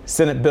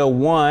 Senate Bill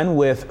 1,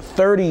 with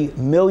 $30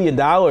 million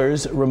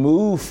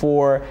removed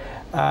for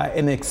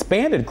an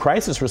expanded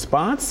crisis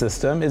response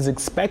system, is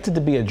expected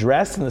to be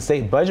addressed in the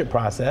state budget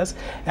process.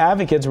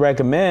 Advocates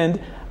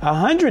recommend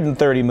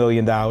 $130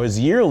 million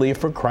yearly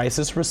for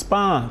crisis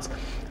response.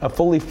 A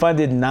fully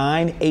funded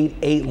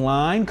 988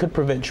 line could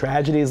prevent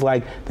tragedies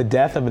like the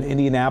death of an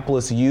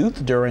Indianapolis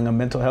youth during a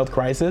mental health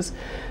crisis.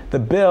 The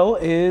bill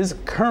is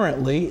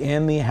currently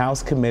in the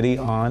House Committee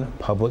on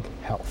Public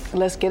Health.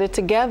 Let's get it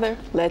together.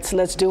 Let's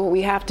do what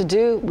we have to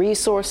do.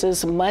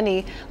 Resources,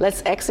 money,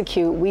 let's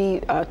execute. We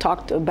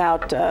talked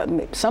about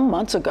some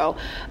months ago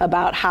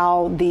about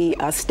how the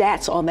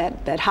stats on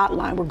that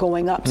hotline were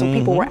going up. So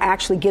people were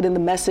actually getting the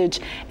message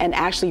and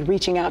actually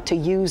reaching out to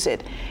use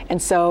it. And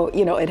so,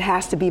 it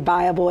has to be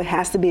viable. It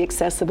has to be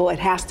accessible. It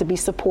has to be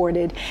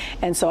supported.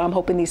 And so I'm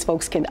hoping these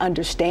folks can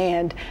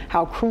understand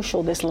how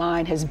crucial this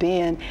line has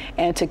been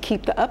and to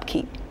keep the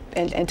upkeep.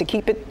 and to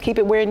keep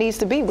it where it needs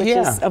to be, which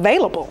is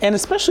available. And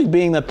especially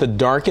being that the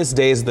darkest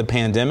days of the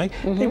pandemic,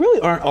 they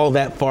really aren't all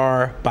that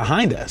far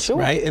behind us,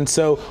 right? And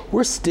so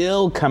we're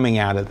still coming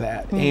out of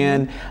that.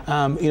 And,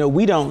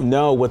 we don't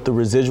know what the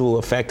residual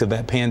effect of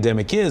that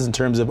pandemic is in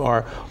terms of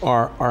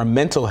our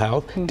mental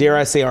health, dare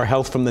I say our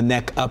health from the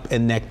neck up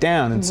and neck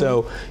down. And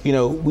so,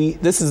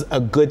 this is a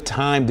good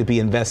time to be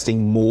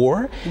investing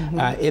more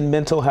in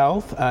mental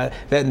health.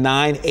 That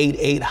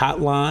 988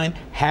 hotline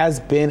has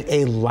been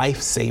a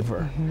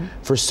lifesaver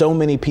for so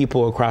many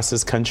people across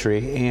this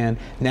country. And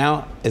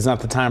now is not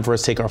the time for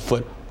us to take our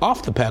foot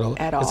off the pedal.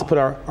 At all. It's to put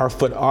our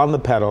foot on the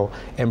pedal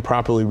and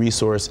properly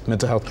resource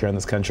mental health care in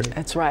this country.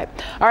 That's right.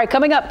 All right,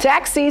 coming up,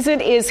 tax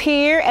season is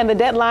here and the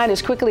deadline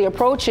is quickly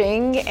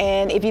approaching.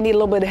 And if you need a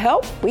little bit of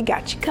help, we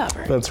got you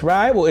covered. That's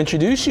right. We'll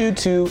introduce you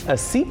to a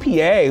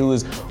CPA who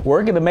is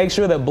working to make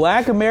sure that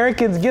Black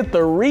Americans get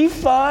the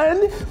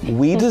refund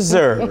we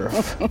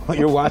deserve.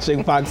 You're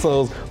watching Fox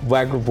Soul's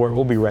Black Report.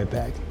 We'll be right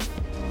back.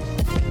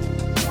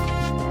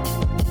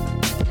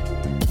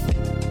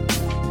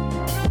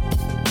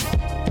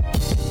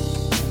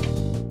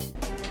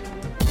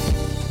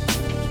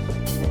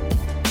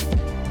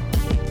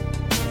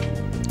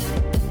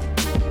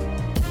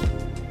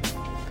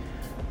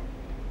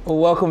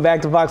 Welcome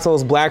back to Fox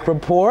Soul's Black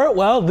Report.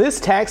 Well, this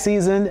tax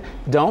season,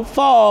 don't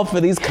fall for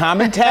these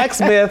common tax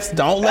myths.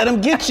 Don't let them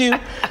get you.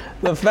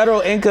 The federal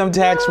income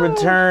tax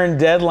return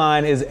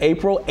deadline is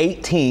April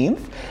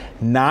 18th.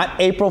 Not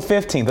April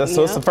 15th.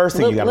 So it's the first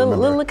thing you got to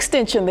remember. Little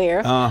extension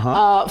there.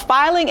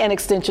 Filing an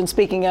extension,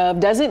 speaking of,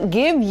 doesn't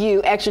give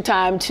you extra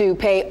time to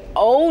pay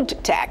owed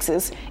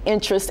taxes.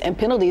 Interest and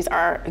penalties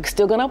are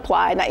still going to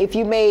apply. Now, if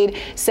you made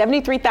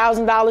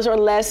 $73,000 or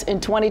less in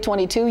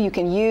 2022, you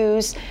can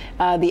use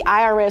the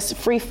IRS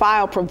free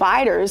file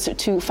providers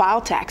to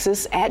file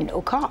taxes at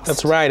no cost.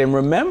 That's right. And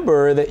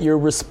remember that you're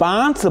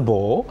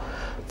responsible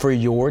for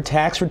your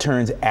tax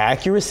returns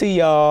accuracy,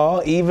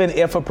 y'all, even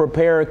if a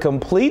preparer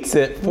completes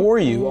it for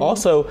you.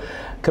 Also,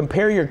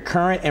 compare your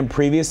current and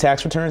previous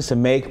tax returns to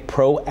make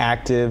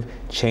proactive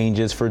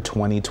changes for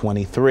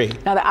 2023.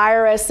 Now, the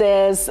IRS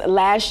says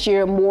last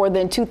year, more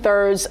than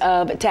 2/3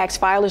 of tax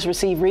filers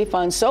received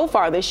refunds so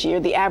far this year.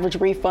 The average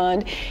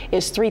refund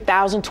is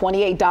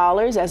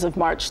 $3,028 as of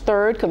March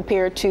 3rd,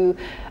 compared to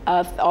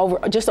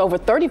just over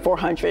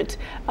 $3,400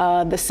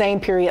 the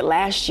same period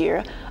last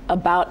year,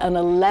 about an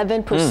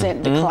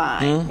 11%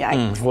 decline.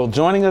 Well,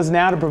 joining us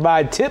now to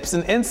provide tips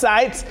and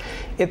insights,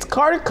 it's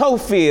Carter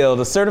Cofield,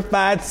 a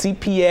certified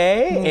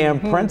CPA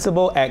and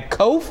principal at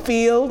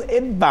Cofield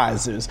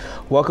Advisors.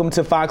 Welcome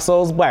to Fox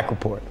Soul's Black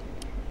Report.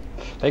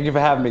 Thank you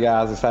for having me,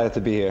 guys. Excited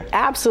to be here.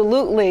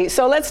 Absolutely.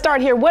 So let's start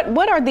here.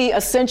 What are the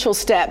essential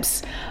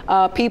steps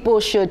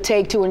people should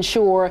take to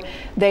ensure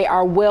they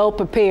are well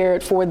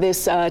prepared for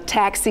this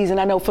tax season?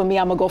 I know for me,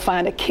 I'm gonna go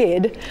find a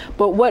kid,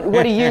 but what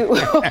do you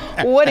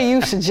what do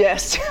you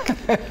suggest?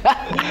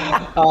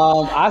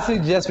 I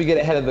suggest we get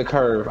ahead of the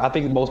curve. I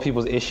think most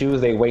people's issue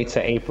is they wait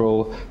to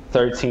April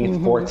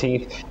 13th,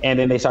 14th, and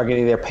then they start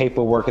getting their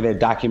paperwork and their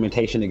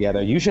documentation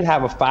together. You should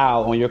have a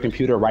file on your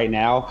computer right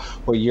now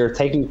where you're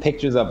taking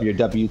pictures of your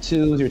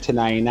W-2s, your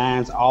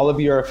 1099s, all of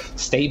your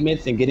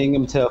statements, and getting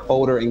them to a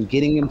folder and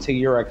getting them to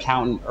your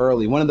accountant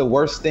early. One of the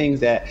worst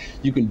things that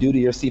you can do to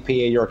your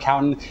CPA, your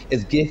accountant,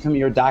 is give him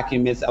your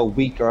documents a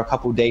week or a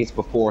couple days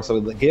before. So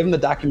give him the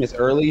documents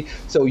early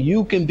so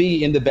you can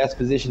be in the best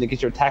position to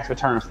get your tax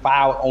return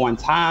filed on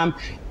time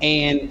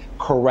and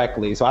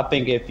correctly. So I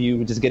think if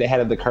you just get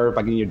ahead of the curve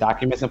by getting your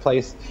documents in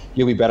place,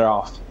 you'll be better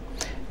off.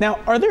 Now,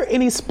 are there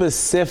any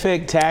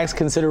specific tax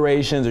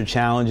considerations or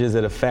challenges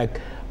that affect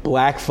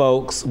Black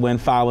folks when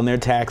filing their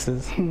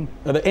taxes?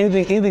 Are there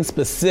anything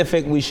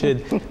specific we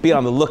should be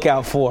on the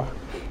lookout for?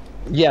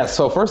 Yes.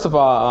 So first of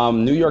all,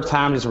 New York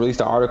Times just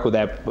released an article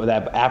that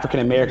African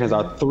Americans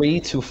are 3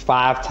 to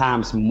 5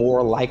 times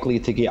more likely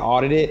to get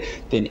audited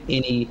than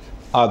any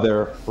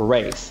other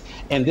race.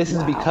 And this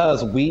is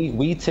because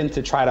we tend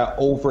to try to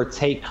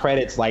overtake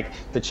credits like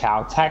the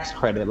child tax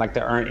credit, like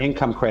the earned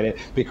income credit,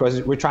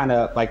 because we're trying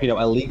to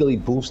illegally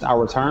boost our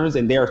returns,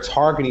 and they're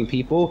targeting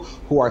people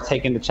who are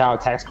taking the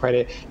child tax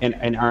credit and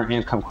earned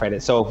income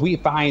credit. So if we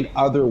find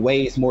other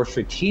ways, more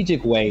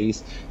strategic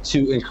ways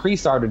to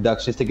increase our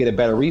deductions to get a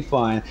better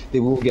refund,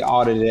 then we'll get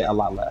audited a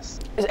lot less.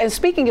 And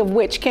speaking of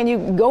which, can you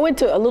go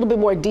into a little bit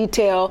more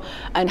detail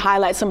and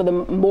highlight some of the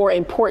more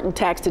important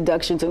tax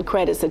deductions and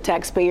credits that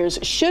taxpayers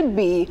should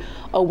be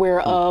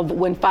aware of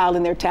when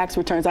filing their tax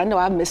returns? I know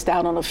I've missed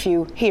out on a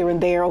few here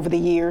and there over the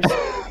years.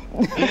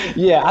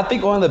 Yeah, I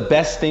think one of the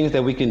best things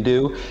that we can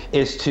do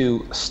is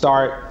to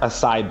start a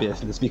side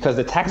business, because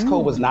the tax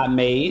code was not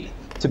made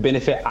to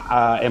benefit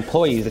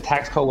employees. The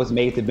tax code was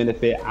made to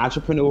benefit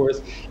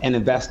entrepreneurs and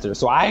investors.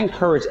 So I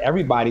encourage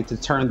everybody to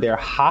turn their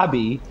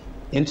hobby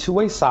into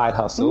a side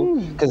hustle,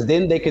 because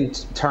then they can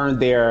turn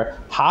their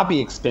hobby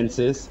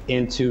expenses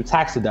into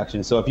tax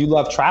deductions. So if you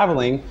love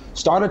traveling,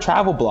 start a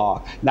travel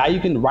blog. Now you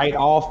can write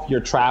off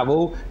your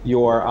travel,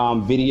 your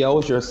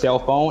videos, your cell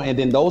phone, and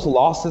then those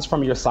losses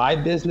from your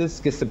side business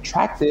get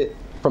subtracted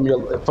from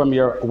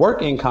your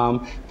work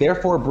income,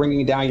 therefore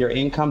bringing down your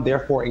income,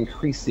 therefore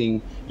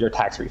increasing your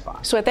tax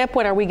refund. So at that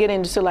point, are we getting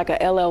into like a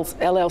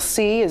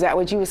LLC? Is that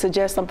what you would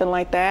suggest, something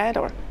like that,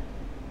 or?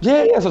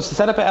 Yeah. So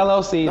set up an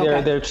LLC.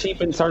 Okay. They're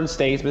cheap in certain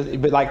states,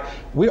 but like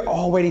we're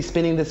already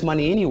spending this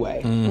money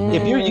anyway.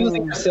 If you're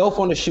using your cell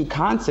phone to shoot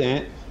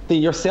content,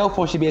 then your cell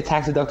phone should be a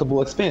tax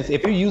deductible expense.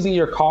 If you're using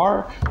your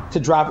car to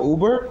drive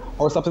Uber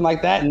or something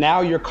like that,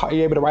 now you're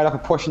able to write off a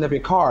portion of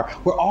your car.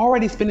 We're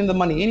already spending the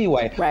money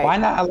anyway. Right. Why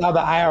not allow the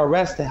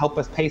IRS to help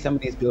us pay some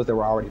of these bills that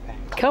we're already paying?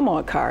 Come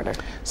on, Carter.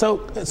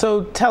 So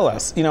tell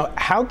us,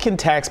 how can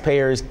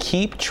taxpayers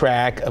keep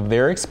track of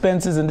their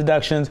expenses and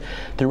deductions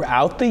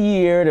throughout the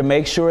year to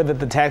make sure that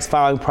the tax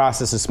filing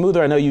process is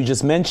smoother? I know you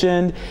just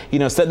mentioned,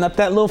 setting up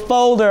that little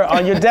folder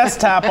on your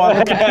desktop on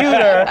the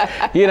computer,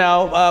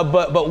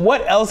 but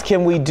what else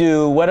can we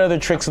do? What other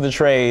tricks of the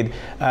trade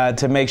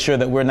to make sure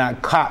that we're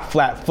not caught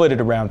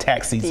flat-footed around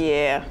tax season?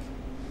 Yeah.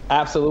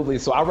 Absolutely.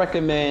 So I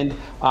recommend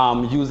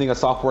using a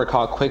software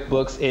called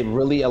QuickBooks. It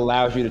really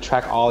allows you to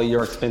track all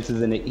your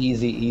expenses in an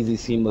easy,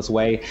 seamless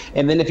way.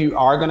 And then if you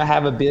are going to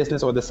have a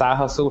business or the side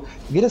hustle,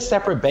 get a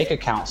separate bank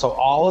account. So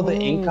all of the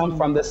income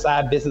from the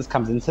side business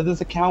comes into this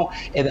account,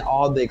 and then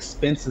all the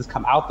expenses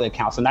come out the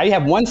account. So now you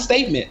have one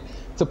statement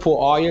to pull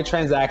all your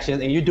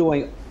transactions, and you're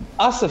doing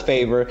us a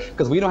favor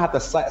because we don't have to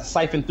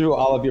siphon through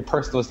all of your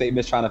personal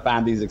statements trying to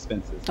find these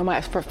expenses.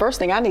 First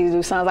thing I need to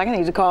do sounds like I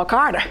need to call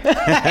Carter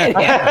and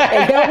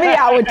help me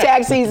out when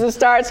tax season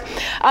starts.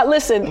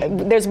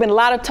 Listen, there's been a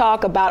lot of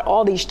talk about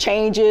all these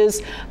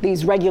changes,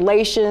 these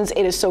regulations.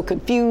 It is so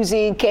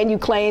confusing. Can you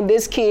claim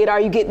this kid? Are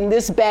you getting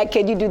this back?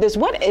 Can you do this?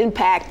 What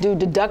impact do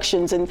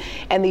deductions and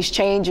these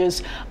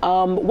changes,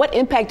 what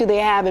impact do they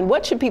have, and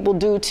what should people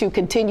do to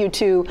continue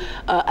to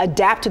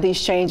adapt to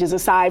these changes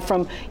aside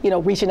from,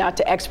 reaching out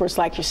to experts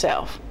like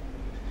yourself?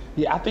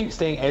 Yeah, I think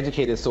staying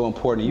educated is so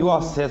important. You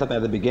also said something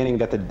at the beginning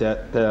that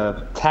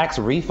the tax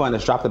refund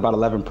has dropped about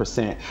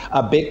 11%.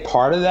 A big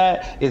part of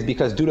that is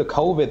because due to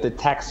COVID,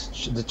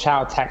 the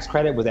child tax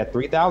credit was at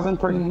 $3,000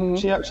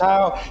 per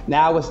child.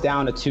 Now it's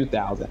down to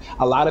 $2,000.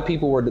 A lot of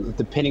people were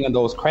depending on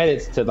those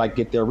credits to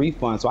get their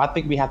refund. So I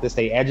think we have to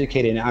stay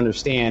educated and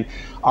understand,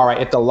 all right,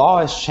 if the law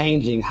is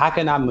changing, how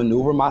can I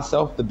maneuver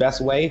myself the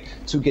best way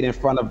to get in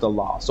front of the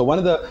law? So one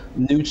of the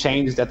new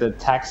changes that the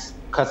Tax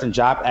Cuts and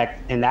Jobs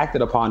Act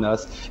enacted upon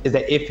us is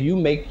that if you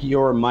make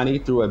your money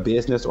through a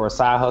business or a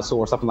side hustle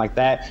or something like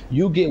that,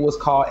 you get what's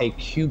called a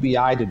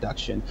QBI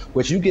deduction,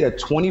 which you get a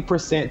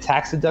 20%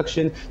 tax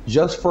deduction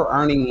just for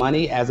earning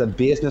money as a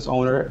business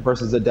owner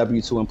versus a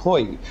W-2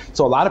 employee.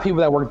 So a lot of people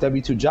that work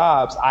W-2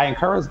 jobs, I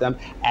encourage them,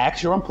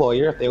 ask your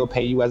employer if they will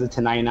pay you as a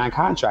 1099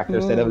 contractor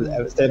instead of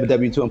a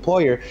W-2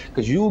 employer,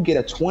 because you will get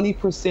a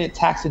 20%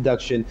 tax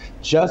deduction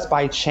just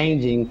by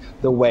changing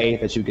the way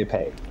that you get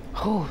paid.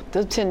 Oh,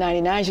 those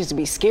 1099s used to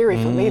be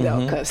scary for me though,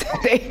 because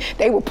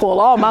they would pull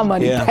all my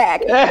money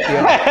back.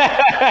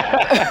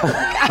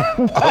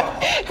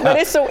 But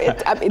it's so.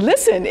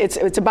 Listen,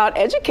 it's about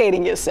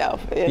educating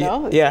yourself.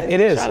 Yeah, it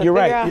is. You're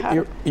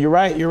right.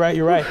 You're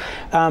right.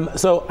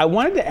 So I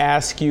wanted to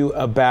ask you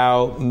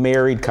about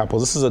married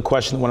couples. This is a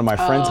question that one of my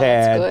friends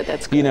had.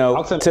 That's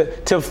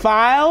good. To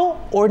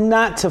file or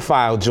not to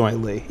file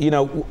jointly.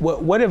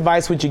 What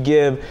advice would you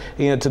give,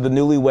 to the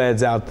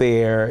newlyweds out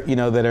there,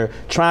 that are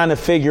trying to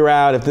figure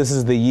out if this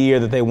is the year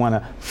that they want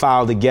to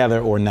file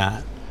together or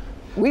not?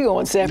 We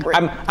going separate.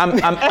 I'm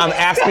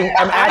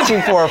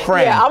asking for a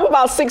friend. Yeah, I'm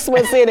about 6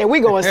 months in and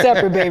we going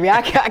separate, baby.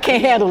 I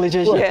can't handle it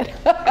just yet.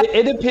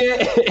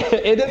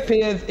 It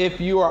depends if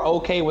you are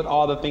okay with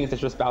all the things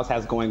that your spouse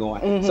has going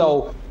on.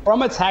 So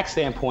from a tax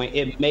standpoint,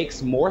 it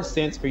makes more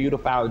sense for you to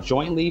file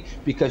jointly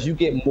because you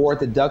get more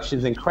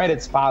deductions and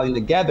credits filing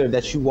together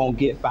that you won't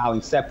get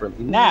filing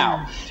separately.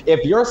 Now,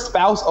 if your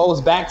spouse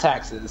owes back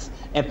taxes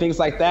and things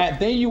like that,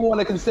 then you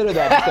want to consider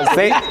that. Because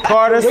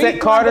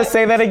Carter,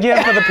 say that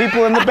again for the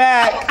people in the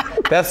back.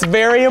 That's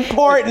very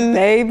important.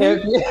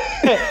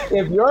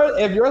 If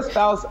your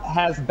spouse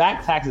has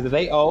back taxes that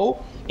they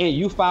owe, and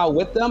you file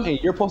with them and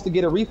you're supposed to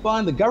get a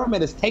refund, the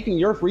government is taking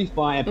your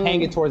refund and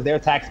paying it towards their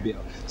tax bill.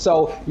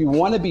 So you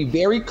want to be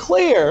very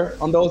clear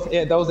on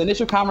those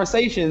initial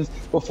conversations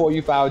before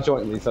you file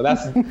jointly. So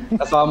that's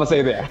all I'm gonna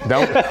say there.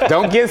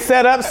 Don't get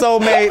set up,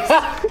 soulmates.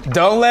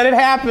 Don't let it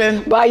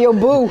happen. By your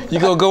boo.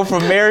 You're gonna go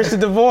from marriage to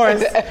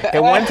divorce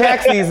in one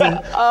tax season.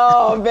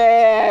 Oh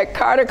man,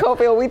 Carter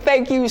Cofield, we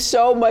thank you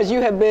so much. You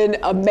have been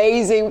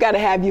amazing. We got to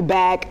have you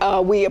back.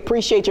 We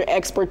appreciate your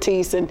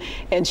expertise and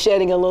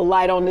shedding a little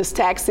light on this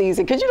tax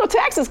season, because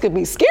taxes could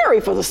be scary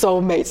for the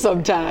soulmates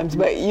sometimes,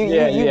 but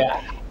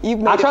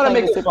I try to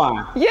make it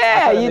fun.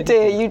 Yeah, you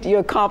did. You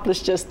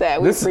accomplished just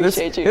that. We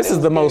appreciate you. This is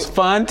the most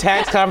fun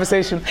tax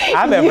conversation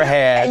I've ever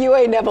had. You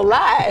ain't never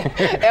lied.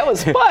 That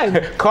was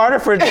fun. Carter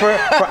for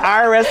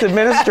IRS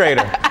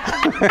administrator.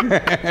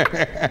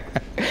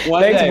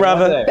 Thanks,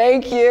 brother.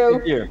 Thank you.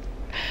 Thank you.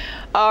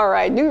 All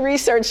right, new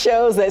research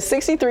shows that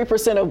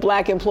 63% of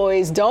black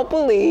employees don't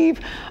believe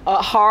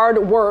hard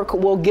work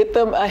will get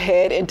them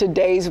ahead in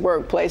today's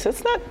workplace.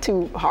 It's not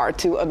too hard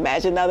to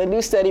imagine. Now, the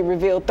new study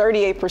revealed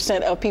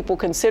 38% of people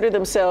consider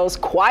themselves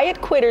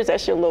quiet quitters.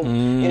 That's your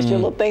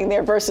little thing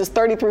there, versus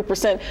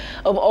 33%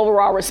 of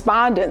overall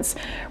respondents.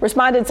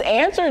 Respondents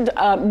answered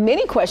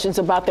many questions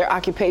about their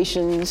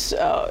occupations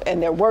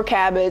and their work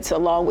habits,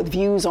 along with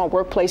views on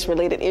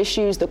workplace-related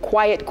issues. The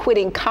quiet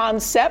quitting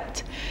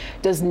concept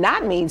does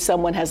not mean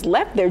someone has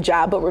left their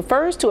job, but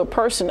refers to a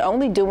person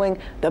only doing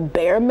the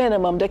bare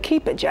minimum to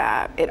keep a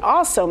job. It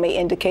also may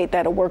indicate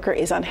that a worker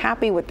is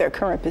unhappy with their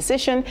current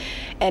position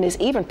and is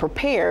even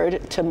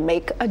prepared to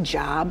make a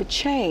job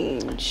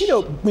change.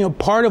 You know,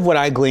 part of what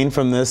I gleaned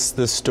from this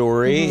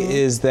story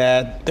is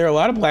that there are a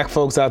lot of black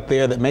folks out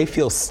there that may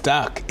feel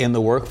stuck in the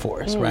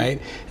workforce,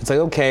 right? It's like,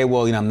 okay,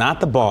 well, I'm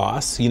not the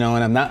boss, and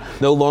I'm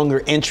no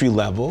longer entry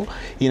level,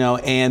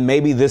 and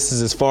maybe this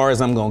is as far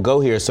as I'm going to go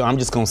here, so I'm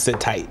just going to sit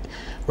tight.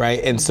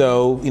 Right. And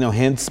so,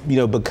 hence,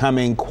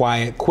 becoming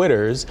quiet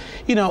quitters,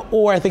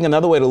 or I think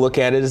another way to look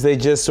at it is they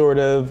just sort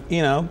of,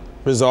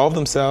 resolve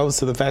themselves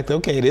to the fact that,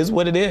 okay, it is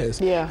what it is.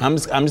 Yeah. I'm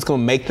just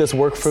going to make this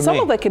work for me. Some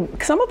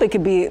of it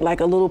could be like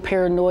a little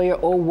paranoia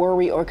or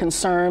worry or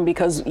concern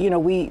because,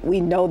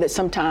 we know that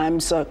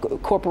sometimes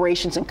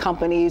corporations and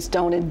companies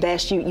don't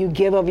invest. You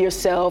give of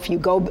yourself, you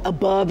go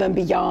above and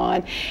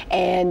beyond,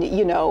 and,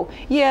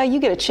 you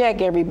get a check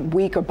every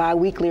week or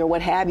bi-weekly or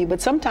what have you, but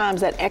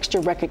sometimes that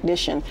extra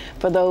recognition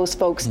for those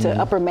folks to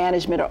upper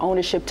management or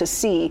ownership to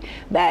see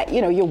that,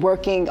 you're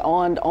working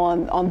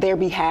on their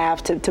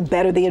behalf to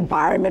better the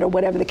environment or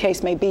whatever the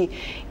case may be,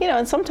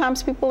 and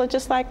sometimes people are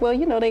just like, well,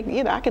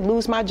 I could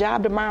lose my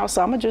job tomorrow,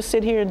 so I'm gonna just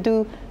sit here and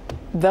do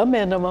the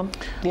minimum,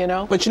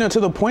 But to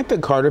the point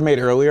that Carter made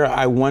earlier,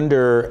 I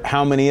wonder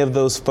how many of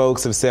those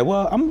folks have said,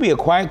 well, I'm gonna be a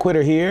quiet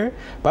quitter here,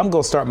 but I'm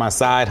gonna start my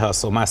side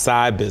hustle, my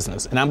side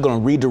business, and I'm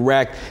gonna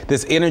redirect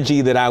this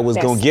energy that I was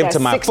gonna give to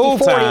my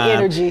full-time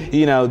energy,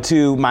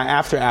 to my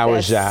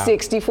after-hours job.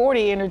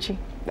 60-40 energy.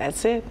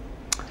 That's it.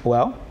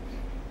 Well,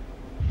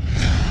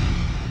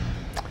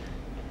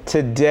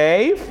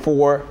 today,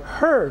 for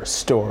her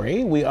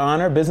story, we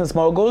honor business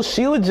mogul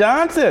Sheila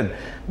Johnson,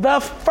 the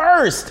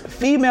first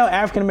female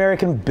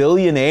African-American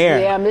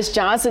billionaire. Yeah, Ms.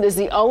 Johnson is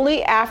the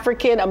only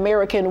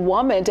African-American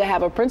woman to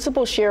have a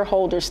principal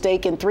shareholder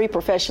stake in 3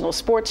 professional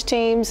sports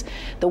teams,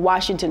 the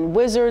Washington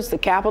Wizards, the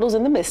Capitals,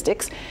 and the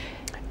Mystics.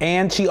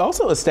 And she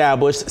also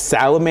established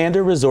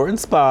Salamander Resort and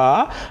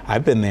Spa.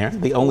 I've been there.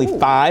 The only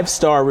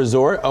 5-star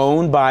resort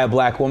owned by a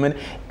black woman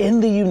in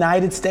the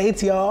United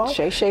States, y'all.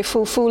 Shay shay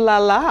foo foo la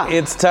la.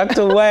 It's tucked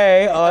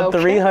away on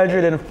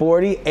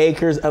 340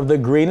 acres of the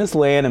greenest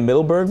land in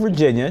Middleburg,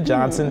 Virginia.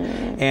 Johnson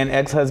and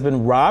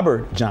ex-husband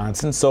Robert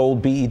Johnson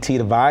sold BET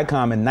to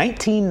Viacom in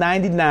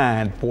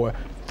 1999 for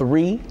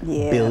 $3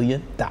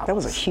 billion. That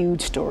was a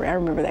huge story. I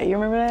remember that. You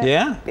remember that?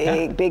 Yeah.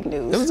 Big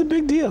news. It was a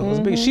big deal. It was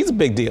big. She's a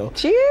big deal.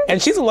 She is.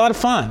 And she's a lot of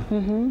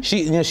fun.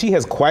 She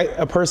has quite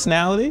a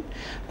personality.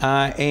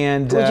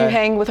 And would you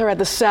hang with her at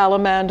the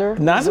Salamander?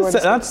 Not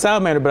the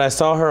Salamander, but I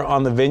saw her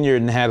on the Vineyard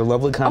and had a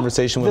lovely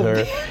conversation with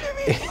her.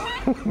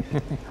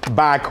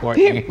 Bye,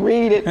 Courtney.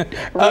 Read it.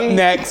 Up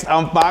next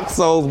on Fox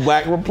Soul's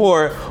Black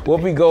Report,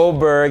 Whoopi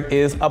Goldberg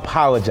is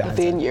apologizing.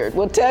 Vineyard.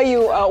 We'll tell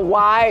you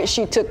why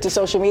she took to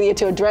social media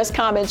to address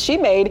comments she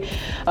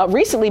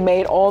recently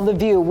made on The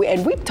View.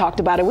 And we talked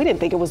about it. We didn't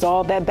think it was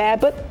all that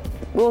bad, but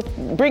we'll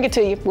bring it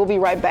to you. We'll be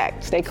right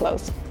back. Stay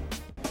close.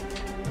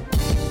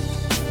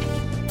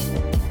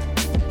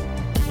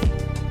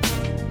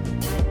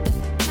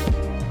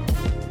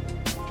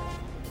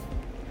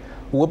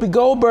 Whoopi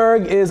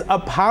Goldberg is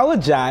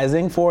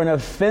apologizing for an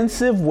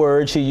offensive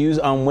word she used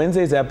on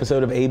Wednesday's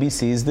episode of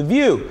ABC's The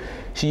View.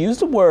 She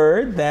used a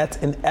word that's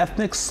an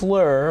ethnic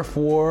slur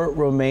for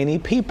Romani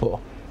people.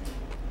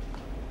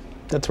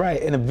 That's right.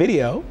 In a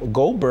video,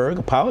 Goldberg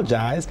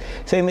apologized,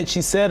 saying that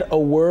she said a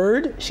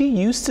word she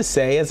used to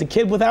say as a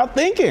kid without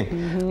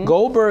thinking.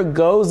 Goldberg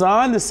goes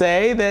on to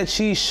say that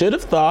she should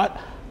have thought,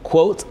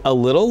 quote, a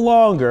little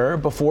longer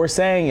before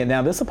saying it.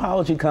 Now, this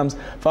apology comes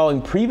following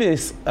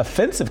previous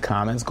offensive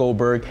comments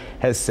Goldberg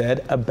has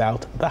said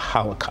about the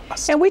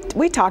Holocaust. And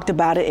we talked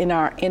about it in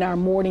our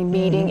morning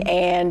meeting,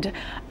 and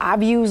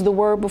I've used the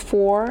word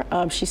before.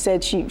 She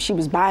said she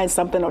was buying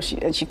something,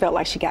 and she felt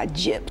like she got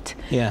gypped.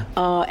 Yeah.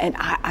 And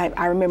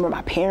I remember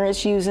my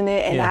parents using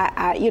it, and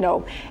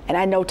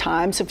I know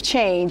times have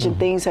changed and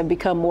things have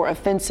become more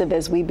offensive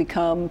as we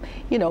become,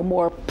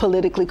 more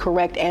politically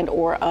correct and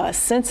or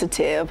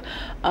sensitive.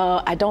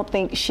 I don't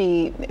think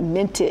she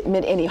meant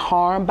any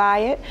harm by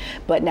it,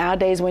 but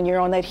nowadays when you're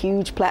on that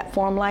huge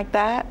platform like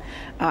that,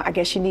 I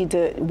guess you need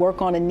to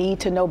work on a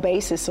need-to-know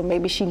basis. So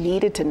maybe she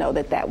needed to know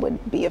that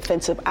would be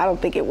offensive. I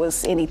don't think it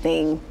was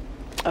anything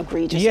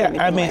egregious. Yeah,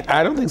 I mean,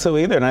 I don't think so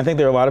either. And I think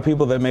there are a lot of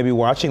people that may be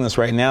watching this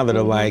right now that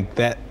are like,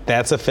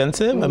 that's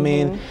offensive. I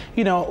mean,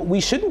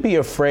 we shouldn't be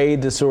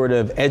afraid to sort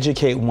of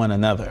educate one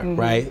another,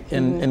 right?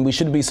 And we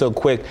shouldn't be so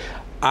quick,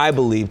 I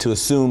believe, to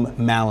assume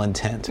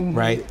malintent,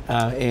 right?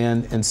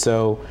 And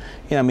so,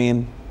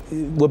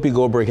 Whoopi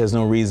Goldberg has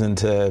no reason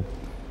to,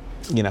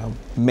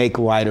 make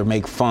light or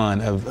make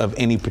fun of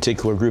any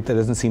particular group. That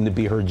doesn't seem to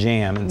be her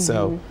jam. And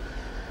so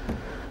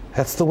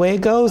that's the way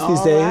it goes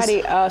these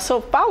days.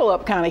 So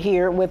follow-up kind of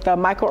here with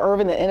Michael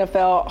Irvin, the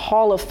NFL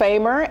Hall of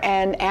Famer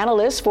and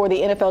analyst for the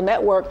NFL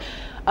Network,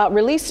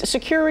 released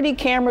security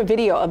camera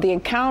video of the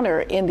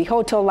encounter in the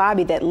hotel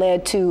lobby that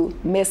led to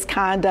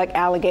misconduct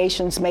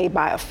allegations made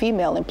by a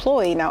female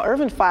employee. Now,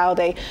 Irvin filed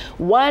a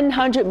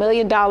 $100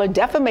 million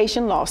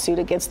defamation lawsuit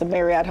against the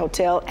Marriott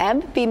Hotel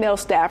and the female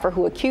staffer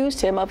who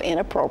accused him of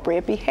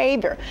inappropriate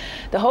behavior.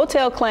 The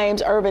hotel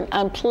claims Irvin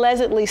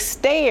unpleasantly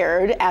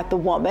stared at the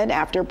woman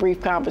after a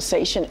brief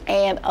conversation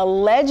and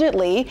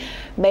allegedly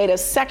made a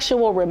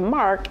sexual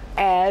remark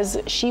as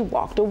she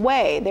walked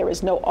away. There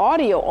is no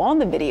audio on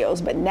the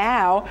videos, but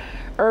now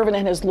Irvin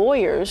and his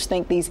lawyers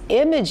think these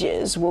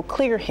images will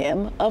clear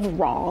him of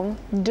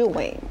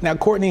wrongdoing. Now,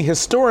 Courtney,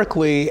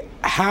 historically,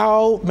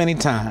 how many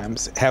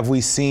times have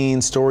we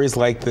seen stories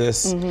like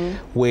this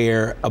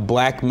where a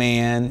black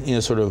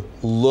man, sort of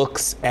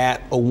looks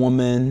at a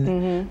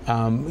woman,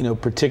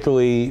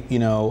 particularly,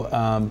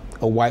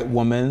 a white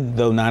woman,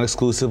 though not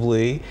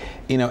exclusively,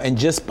 and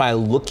just by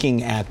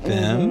looking at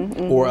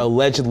them or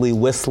allegedly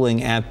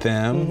whistling at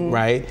them,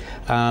 right,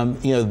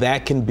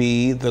 that can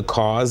be the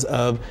cause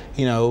of,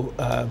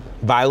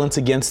 violence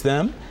against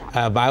them.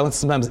 Violence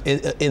sometimes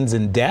ends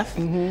in death.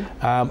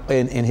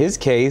 In his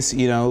case,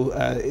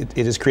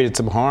 it has created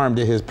some harm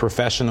to his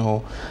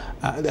professional,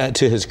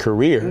 to his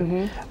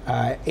career.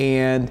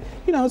 And,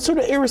 it's sort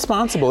of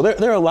irresponsible.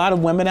 There are a lot of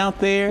women out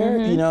there,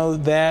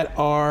 that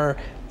are,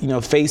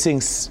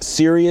 facing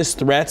serious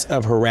threats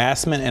of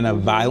harassment and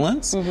of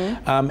violence.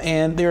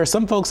 And there are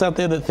some folks out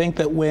there that think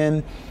that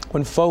when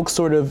folks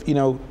sort of,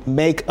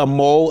 make a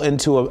mole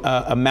into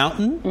a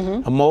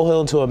mountain, a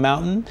molehill into a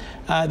mountain,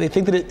 they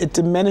think that it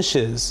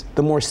diminishes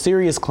the more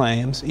serious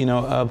claims,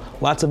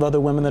 of lots of other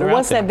women that are out there.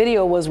 Once that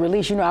video was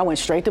released, I went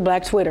straight to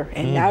Black Twitter,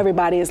 and now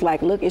everybody is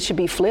like, look, it should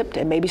be flipped,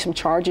 and maybe some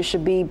charges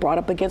should be brought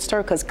up against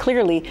her, because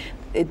clearly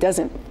it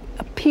doesn't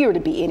appear to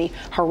be any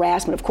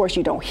harassment. Of course,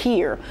 you don't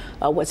hear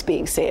what's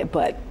being said,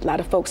 but a lot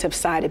of folks have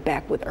sided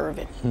back with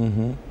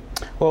Irvin.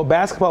 Well,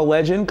 basketball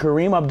legend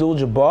Kareem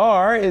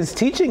Abdul-Jabbar is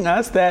teaching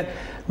us that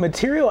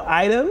material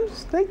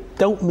items, they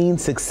don't mean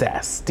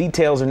success.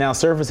 Details are now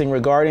surfacing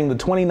regarding the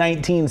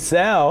 2019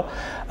 sale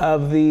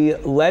of the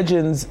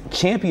Legends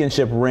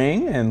championship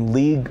ring and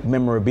league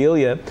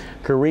memorabilia.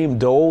 Kareem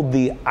doled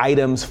the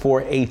items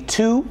for a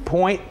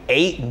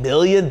 $2.8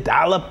 million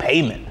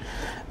payment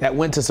that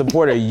went to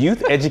support a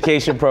youth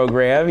education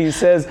program. He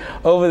says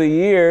over the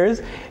years,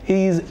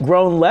 he's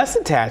grown less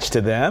attached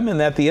to them, and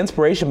that the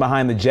inspiration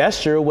behind the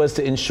gesture was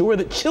to ensure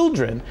that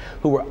children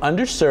who were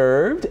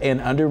underserved and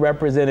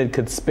underrepresented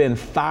could spend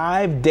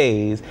 5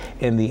 days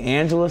in the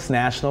Angeles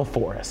National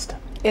Forest.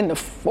 In the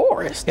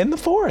forest? In the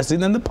forest,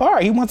 and in the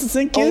park. He wants to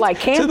send kids like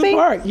to the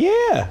park.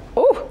 Yeah.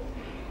 Ooh.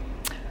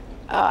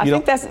 I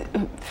think that's.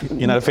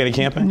 You're not a fan of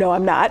camping? No,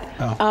 I'm not.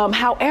 Oh.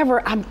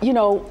 However, I'm.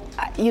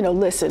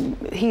 Listen.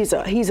 He's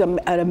an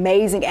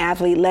amazing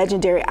athlete,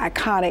 legendary,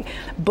 iconic.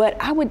 But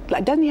I would.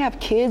 Doesn't he have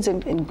kids?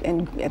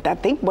 And I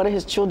think one of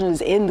his children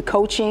is in the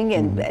coaching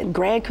and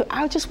grandkids.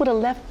 I just would have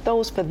left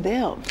those for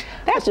them.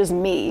 That's just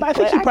me. I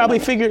think he probably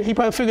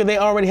figured they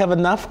already have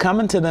enough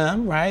coming to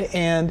them, right?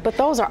 But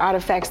those are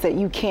artifacts that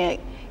you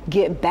can't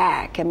get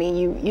back. I mean,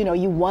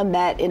 you won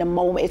that in a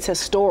moment. It's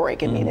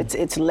historic. I mean,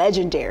 it's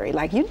legendary.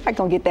 Like, you're not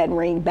gonna get that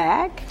ring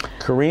back.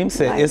 Kareem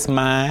said, it's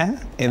mine,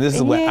 and this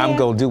is what I'm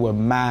gonna do with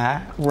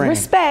my ring.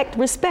 Respect,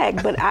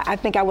 but I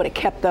think I would have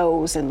kept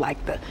those in like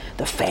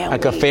the family.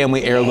 Like a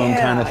family heirloom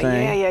kind of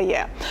thing.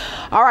 Yeah.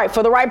 All right,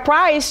 for the right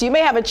price, you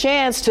may have a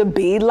chance to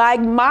be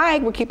like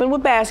Mike. We're keeping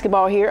with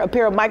basketball here. A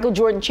pair of Michael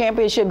Jordan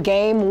championship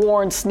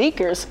game-worn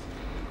sneakers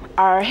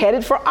are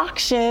headed for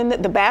auction.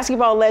 The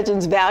basketball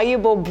legend's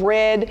valuable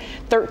bred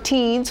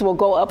 13s will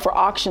go up for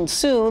auction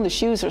soon. The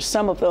shoes are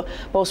some of the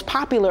most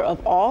popular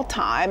of all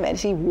time,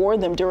 as he wore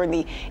them during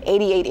the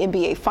 '88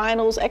 NBA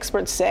Finals.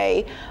 Experts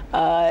say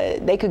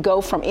they could go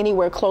from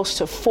anywhere close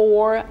to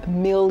 $4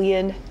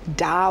 million.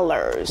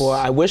 Well,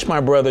 I wish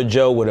my brother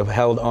Joe would have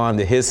held on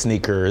to his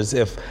sneakers.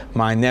 If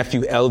my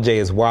nephew LJ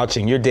is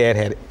watching, your dad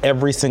had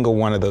every single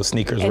one of those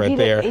sneakers right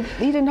there.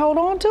 He didn't hold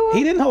on to them?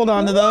 He didn't hold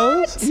on to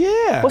those?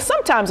 Yeah. Well,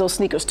 sometimes those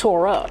sneakers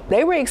tore up.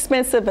 They were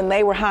expensive and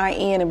they were high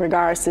end in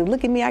regards to,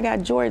 look at me, I got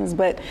Jordans,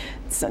 but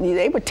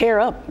they would tear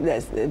up.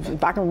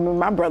 If I can remember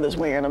my brothers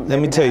wearing them. Let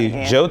me tell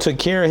you, Joe took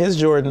care of his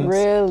Jordans.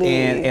 Really?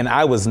 And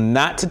I was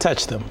not to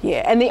touch them.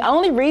 Yeah, and the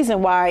only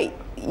reason why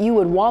you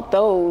would want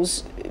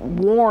those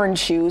worn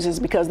shoes is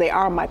because they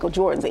are Michael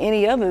Jordans.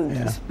 Any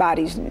other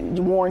body's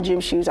worn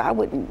gym shoes, I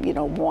wouldn't,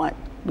 want.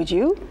 Would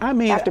you? I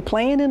mean, after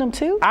playing in them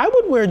too? I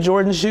would wear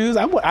Jordan shoes.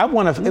 I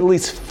want to at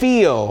least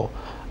feel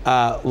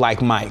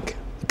like Mike,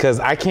 because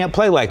I can't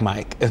play like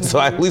Mike. And so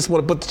I at least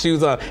want to put the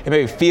shoes on and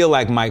maybe feel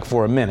like Mike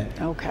for a minute.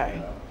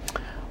 Okay.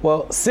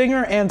 Well,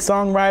 singer and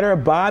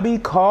songwriter Bobby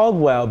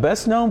Caldwell,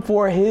 best known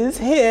for his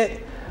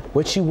hit,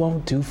 What You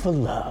Won't Do for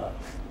Love.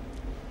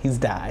 He's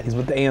died. He's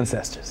with the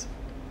ancestors.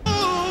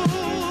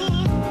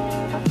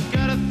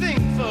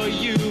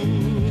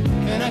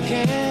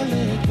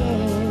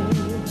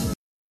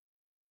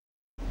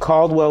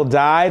 Caldwell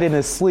died in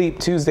his sleep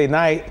Tuesday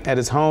night at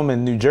his home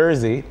in New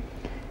Jersey.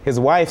 His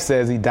wife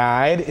says he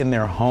died in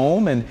their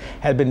home and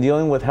had been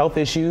dealing with health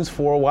issues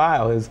for a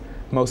while. His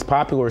most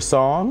popular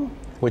song,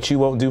 What You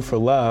Won't Do for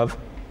Love,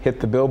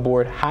 hit the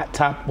Billboard Hot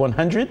Top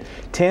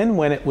 110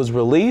 when it was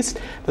released.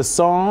 The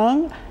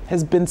song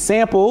has been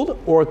sampled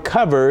or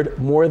covered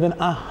more than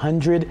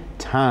 100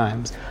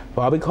 times.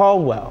 Bobby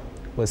Caldwell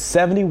was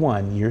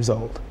 71 years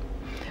old.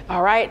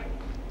 All right,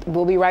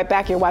 we'll be right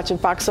back. You're watching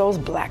Fox Soul's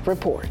Black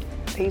Report.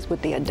 He's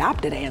with the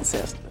adopted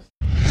ancestors.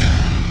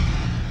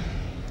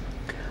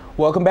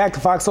 Welcome back to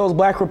Fox Soul's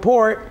Black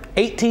Report.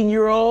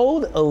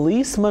 18-year-old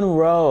Elise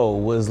Monroe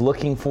was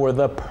looking for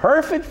the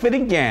perfect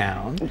fitting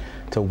gown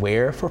to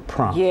wear for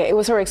prom. Yeah, it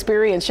was her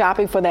experience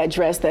shopping for that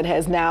dress that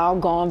has now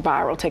gone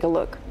viral. Take a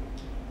look.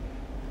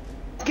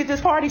 Let's get this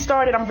party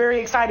started. I'm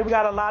very excited. We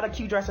got a lot of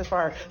cute dresses for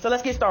her. So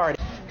let's get started.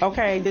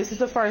 Okay, this is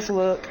the first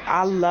look.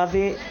 I love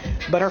it,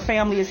 but her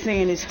family is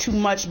saying it's too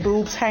much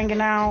boobs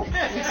hanging out.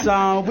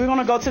 So we're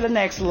gonna go to the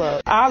next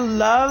look. I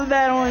love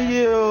that on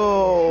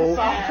you.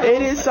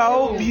 It is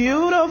so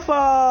beautiful.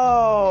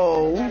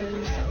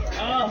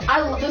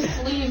 I love the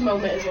sleeve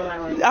moment is what I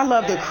like. I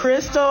love the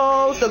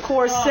crystals, the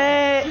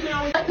corset.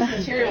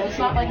 Material. It's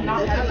not like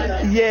not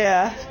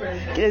Yeah,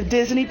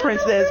 Disney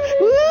princess.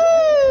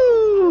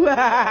 Woo!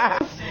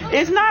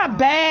 It's not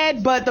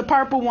bad, but the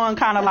purple one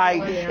kind of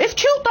like, it's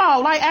cute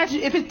though, like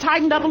actually, if it's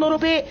tightened up a little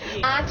bit.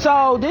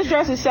 So this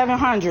dress is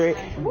 $700,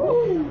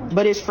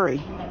 but it's free.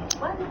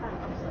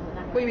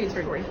 What do you mean it's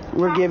free?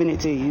 We're giving it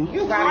to you.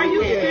 Are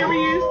you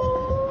serious?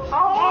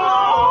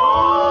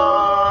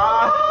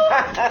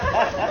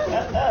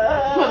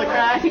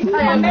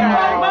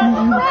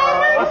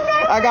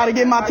 I gotta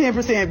get my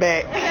 10%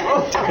 back,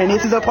 and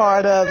this is a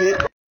part of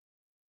it.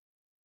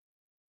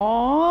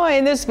 Oh,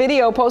 in this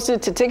video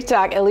posted to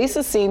TikTok, Elise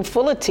is seen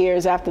full of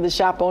tears after the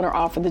shop owner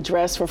offered the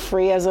dress for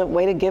free as a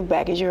way to give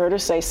back. As you heard her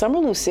say, Summer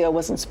Lucille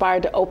was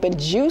inspired to open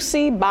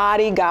Juicy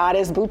Body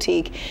Goddess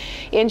Boutique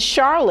in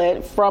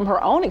Charlotte from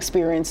her own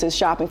experiences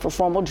shopping for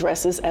formal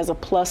dresses as a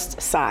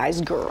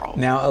plus-size girl.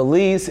 Now,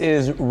 Elise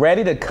is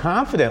ready to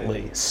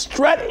confidently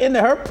strut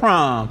into her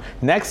prom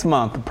next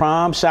month. The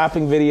prom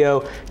shopping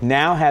video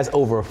now has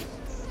over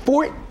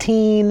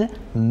 14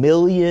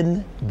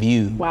 million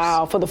views.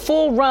 Wow. For the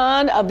full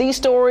run of these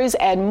stories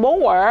and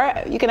more,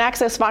 you can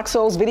access Fox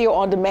Soul's video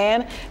on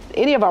demand.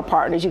 Any of our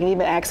partners, you can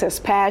even access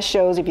past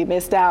shows if you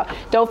missed out.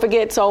 Don't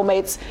forget,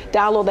 Soulmates,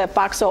 download that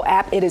Fox Soul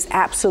app. It is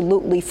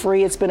absolutely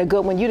free. It's been a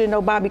good one. You didn't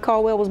know Bobby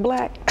Caldwell was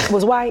white,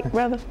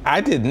 rather?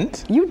 I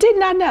didn't. You did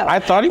not know. I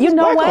thought he was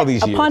black all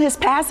these years. Upon his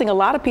passing, a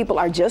lot of people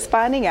are just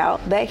finding out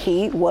that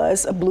he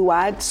was a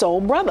blue-eyed soul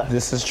brother.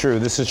 This is true.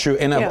 This is true.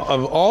 And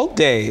of all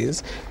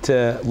days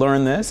to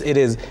learn this, it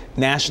is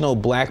National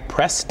Black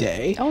Press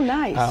Day. Oh,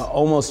 nice.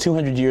 Almost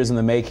 200 years in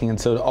the making. And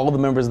so to all the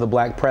members of the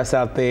black press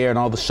out there and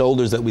all the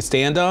shoulders that we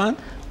stand on,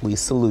 we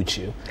salute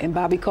you. And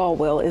Bobby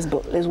Caldwell is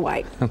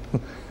white.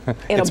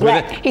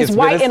 He's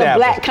white in a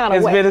black kind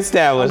of way. It's been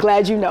established. I'm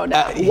glad you know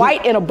that.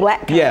 White in a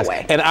black kind of way.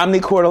 Yes, and I'm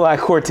Nicordelai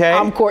Corte.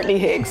 I'm Courtney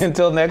Higgs.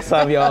 Until next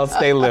time, y'all,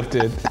 stay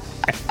lifted.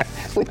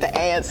 With the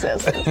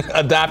ancestors.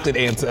 Adopted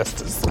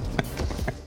ancestors.